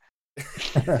 So,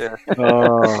 yeah.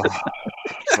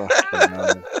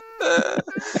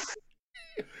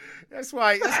 That's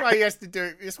why he has to do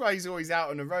it. That's why he's always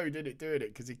out on the road, isn't it? Doing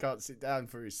it because he can't sit down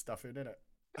for his stuffing, isn't it?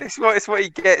 It's what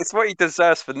he gets. It's what he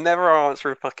deserves for never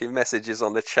answering fucking messages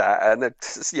on the chat, and then,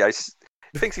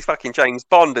 thinks he's fucking James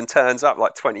Bond and turns up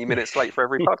like 20 minutes late for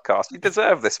every podcast. You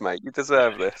deserve this, mate. You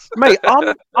deserve this, mate.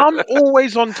 I'm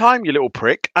always on time, you little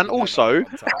prick. And also,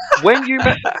 when you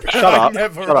shut up,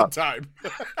 never on time.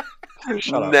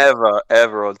 Never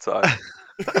ever on time.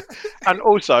 And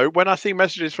also, when I see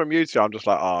messages from you two, I'm just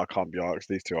like, I can't be asked.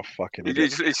 These two are fucking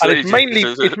idiots. It's mainly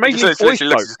voice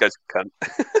notes.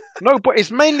 No, but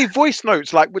it's mainly voice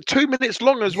notes, like with 2 minutes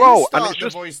long as well. And it's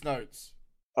just voice notes.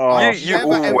 Oh, you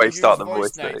always start the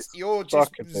voice notes. You're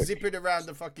just zipping around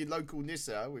the fucking local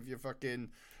Nissa with your fucking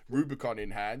Rubicon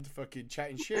in hand, fucking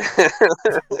chatting shit.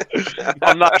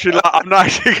 I'm not actually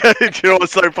going to. You know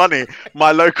what's so funny?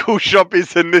 My local shop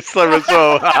is in Nissa as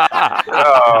well.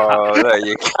 Oh, there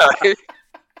you go.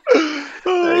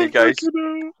 There you go.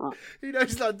 He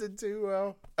knows London too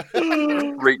well.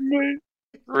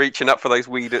 Reaching up for those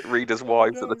readers'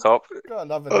 wives at the top. God, I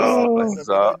love it.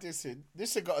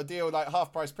 This has got a deal like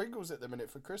half price Pringles at the minute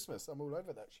for Christmas. I'm all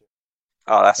over that shit.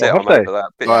 Oh, that's it. I'm over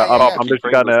that. I'm just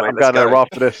going to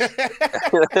after this.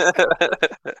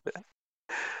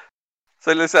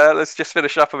 So let's just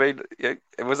finish up. I mean,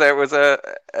 was there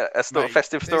a sort of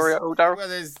festive story at all, Darryl? Well,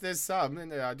 there's some in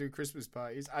there. I do Christmas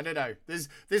parties. I don't know.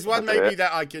 There's one maybe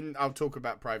that I'll talk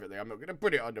about privately. I'm not going to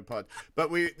put it on the pod,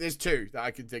 but there's two that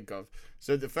I can think of.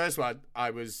 So the first one,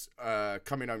 I was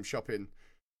coming home shopping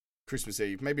Christmas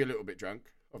Eve, maybe a little bit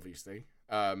drunk, obviously,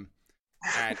 and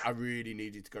I really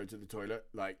needed to go to the toilet.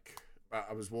 Like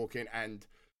I was walking, and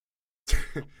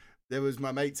there was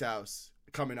my mate's house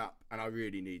coming up, and I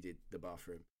really needed the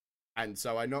bathroom, and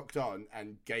so I knocked on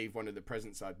and gave one of the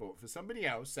presents I bought for somebody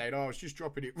else, saying, I was just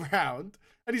dropping it round,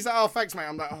 and he's like, oh, thanks, mate.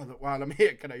 I'm like, oh, look, while I'm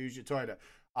here, can I use your toilet?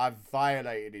 I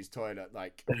violated his toilet,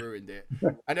 like ruined it,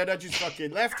 and then I just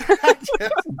fucking left.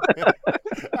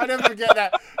 I never forget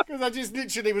that because I just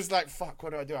literally was like, fuck,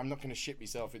 what do? I'm not going to shit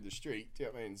myself in the street. Do you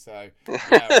know what I mean? So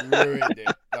yeah, ruined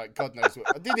it. Like God knows what.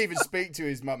 I didn't even speak to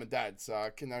his mum and dad, so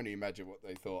I can only imagine what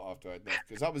they thought after I'd left,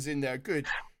 because I was in there a good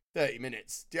 30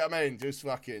 minutes. Do you know what I mean? Just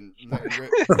fucking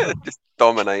just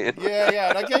dominating. Yeah.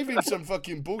 And I gave him some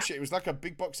fucking bullshit. It was like a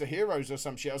big box of heroes or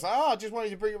some shit. I was like, I just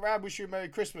wanted to bring it around, wish you a Merry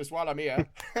Christmas while I'm here.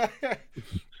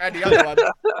 And the other one,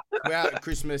 we're at a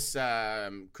Christmas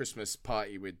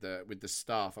party with the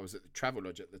staff. I was at the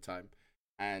Travelodge at the time,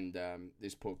 and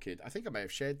this poor kid, I think I may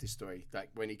have shared this story, like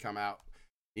when he come out,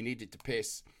 he needed to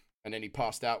piss, and then he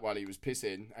passed out while he was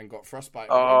pissing and got frostbite.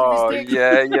 Oh,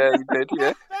 yeah, you did,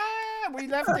 yeah. We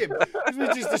left him. We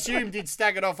just assumed he'd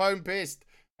staggered off home pissed,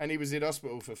 and he was in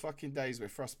hospital for fucking days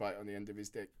with frostbite on the end of his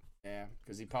dick. Yeah,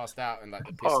 because he passed out and like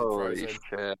the piss had frozen.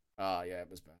 Shit. Oh yeah, it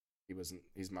was bad. He wasn't.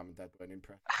 His mum and dad weren't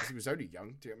impressed. He was only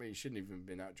young. Do you know what I mean? He shouldn't even have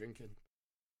been out drinking.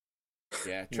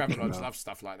 Yeah, Travelodge loves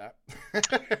stuff like that.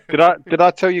 Did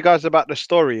I tell you guys about the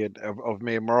story of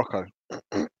me in Morocco?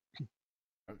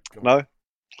 No.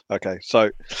 Okay,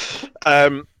 so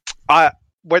I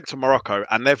went to Morocco,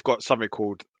 and they've got something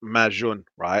called majoun,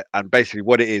 right? And basically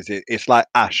what it is, it's like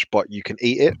ash, but you can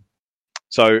eat it.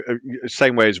 So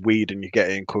same way as weed, and you get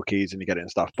it in cookies and you get it in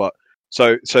stuff. But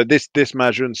so this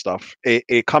majoun stuff,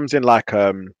 it comes in like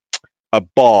a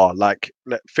bar, like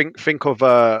think of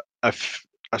a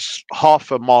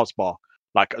half a Mars bar,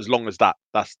 like as long as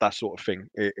that's that sort of thing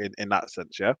in that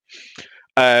sense, yeah.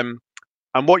 And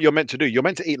what you're meant to do, you're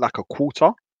meant to eat like a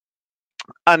quarter,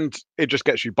 and it just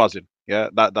gets you buzzing. Yeah,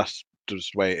 that's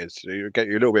just the way it is. So you get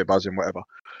you a little bit buzzing, whatever.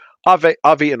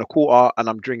 I've eaten a quarter, and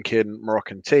I'm drinking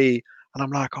Moroccan tea, and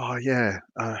I'm like, oh yeah,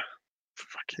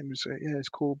 fucking, yeah, it's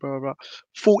cool, blah, blah, blah.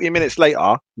 40 minutes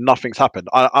later, nothing's happened.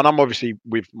 And I'm obviously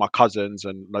with my cousins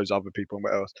and those other people and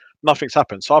what else. Nothing's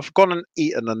happened. So I've gone and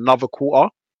eaten another quarter.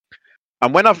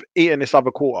 And when I've eaten this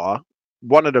other quarter,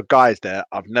 one of the guys there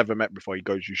I've never met before, he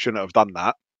goes, "You shouldn't have done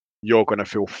that. You're going to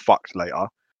feel fucked later."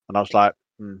 And I was like,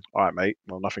 all right, mate.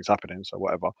 Well, nothing's happening, so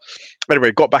whatever.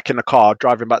 Anyway, got back in the car,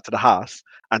 driving back to the house,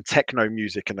 and techno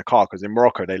music in the car, because in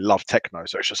Morocco, they love techno.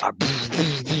 So it's just like...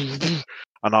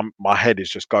 And my head is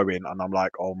just going, and I'm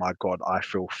like, oh my God, I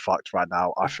feel fucked right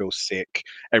now. I feel sick,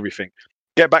 everything.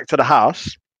 Get back to the house,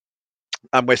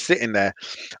 and we're sitting there.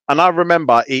 And I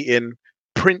remember eating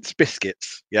Prince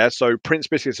biscuits. Yeah, so Prince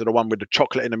biscuits are the one with the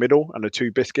chocolate in the middle and the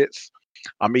 2 biscuits.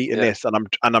 I'm eating this, and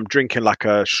I'm drinking like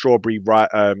a strawberry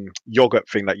yogurt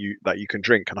thing that you can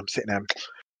drink, and I'm sitting there,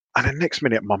 and the next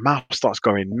minute my mouth starts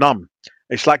going numb.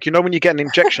 It's like, you know, when you get an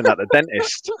injection at the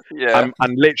dentist,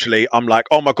 and literally I'm like,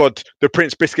 oh my God, the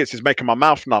Prince biscuits is making my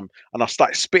mouth numb, and I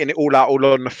started spitting it all out, all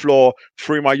on the floor,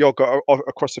 threw my yogurt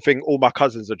across the thing. All my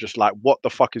cousins are just like, what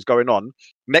the fuck is going on?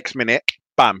 Next minute,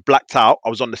 bam, blacked out. I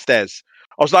was on the stairs.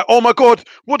 I was like, oh my God,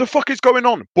 what the fuck is going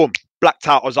on? Boom, blacked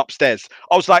out. I was upstairs.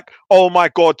 I was like, oh my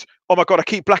God, I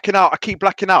keep blacking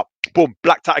out. Boom,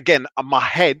 blacked out again. And my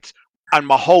head and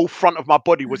my whole front of my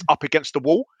body was up against the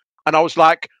wall. And I was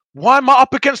like, why am I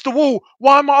up against the wall?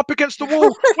 What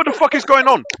the fuck is going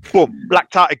on? Boom,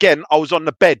 blacked out again. I was on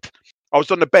the bed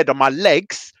and my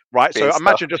legs, right? So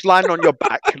imagine just lying on your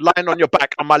back,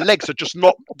 and my legs are just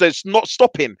not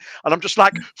stopping. And I'm just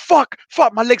like, fuck,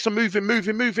 my legs are moving.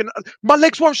 My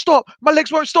legs won't stop.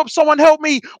 Someone help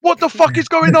me. What the fuck is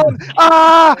going on?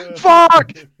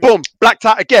 Fuck. Boom, blacked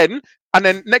out again. And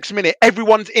then next minute,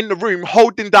 everyone's in the room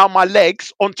holding down my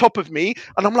legs on top of me.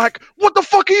 And I'm like, what the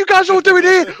fuck are you guys all doing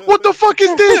here? What the fuck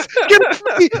is this? Get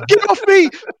off me.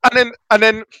 And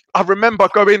then I remember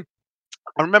going,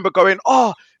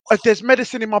 oh, there's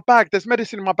medicine in my bag.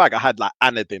 I had like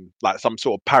Anodin, like some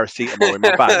sort of paracetamol in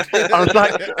my bag. I was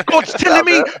like, God's telling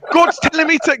me,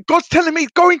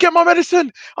 go and get my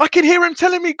medicine. I can hear him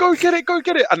telling me, go get it.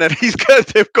 And then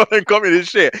they've gone and got me this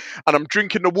shit. And I'm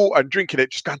drinking the water and drinking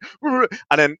it, just going,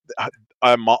 and then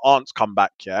my aunt's come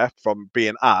back, from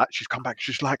being out. She's come back.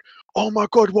 She's like, oh my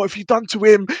God, what have you done to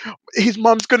him? His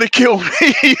mum's going to kill me.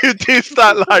 You do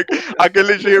that. Like, I can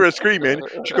literally hear her screaming.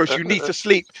 She goes, you need to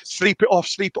sleep it off,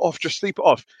 just sleep it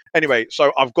off. Anyway,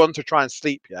 so I've gone to try and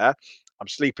sleep. I'm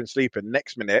sleeping.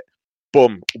 Next minute,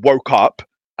 boom, woke up,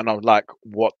 and I was like,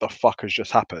 what the fuck has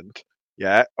just happened?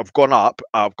 I've gone up,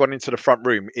 I've gone into the front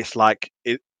room. It's like,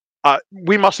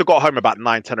 we must have got home about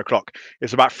 9-10 o'clock.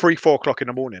 It's about 3-4 o'clock in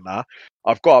the morning now.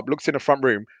 I've got up, looked in the front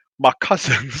room. My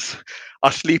cousins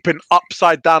are sleeping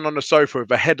upside down on the sofa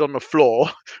with a head on the floor.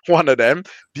 One of them,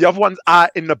 the other one's out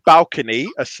in the balcony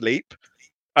asleep.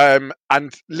 And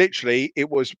literally, it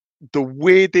was the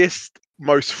weirdest,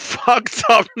 most fucked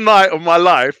up night of my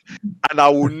life, and I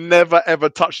will never ever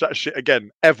touch that shit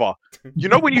again, ever. You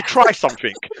know when you try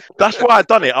something, that's why I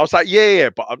done it. I was like,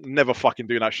 yeah, but I'm never fucking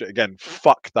doing that shit again.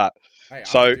 Fuck that. Hey,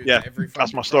 so yeah,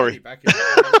 that's my story.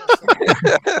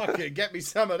 Fucking get me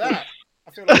some of that.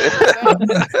 I feel like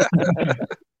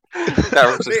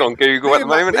Darren's just on Google at the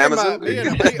moment. Amazon.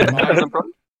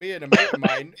 Me and a mate of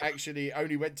mine actually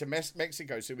only went to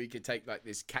Mexico so we could take like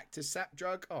this cactus sap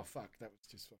drug. Oh fuck, that was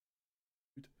just fun.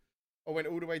 I went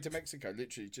all the way to Mexico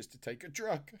literally just to take a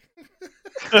drug.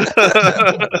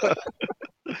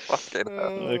 Fucking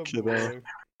hell.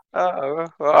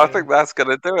 Well, I think that's going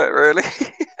to do it, really.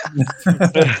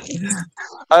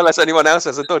 Unless anyone else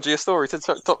has a dodgier story to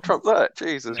top trump that.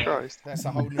 Jesus Christ. That's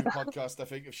a whole new podcast, I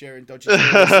think, of sharing dodgy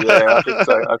stories. Yeah,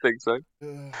 I think so.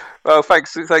 Well,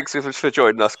 thanks for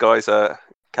joining us, guys.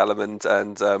 Callum and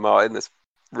Martin. It's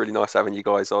really nice having you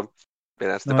guys on.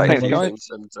 Being able to debate things.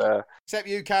 Except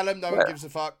you, Callum. No one gives a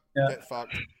fuck. Yeah. Get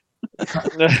fucked.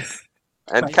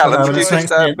 And Callum, would you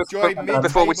just,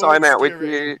 before we sign out,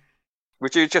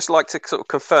 would you just like to sort of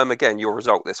confirm again your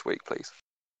result this week, please?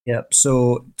 Yep.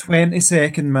 So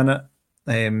 22nd minute,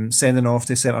 sending off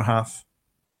to centre half.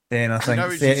 Then I think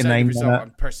 39 minute. I'm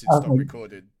pressing stop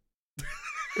recording.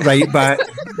 Right back.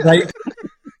 Right.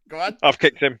 Go on. I've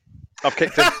kicked him. I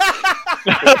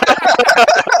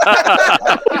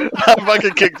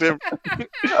fucking kicked him.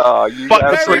 Oh, you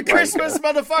Merry Christmas,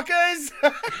 motherfuckers!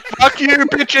 Fuck you,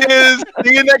 bitches!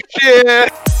 See you next year!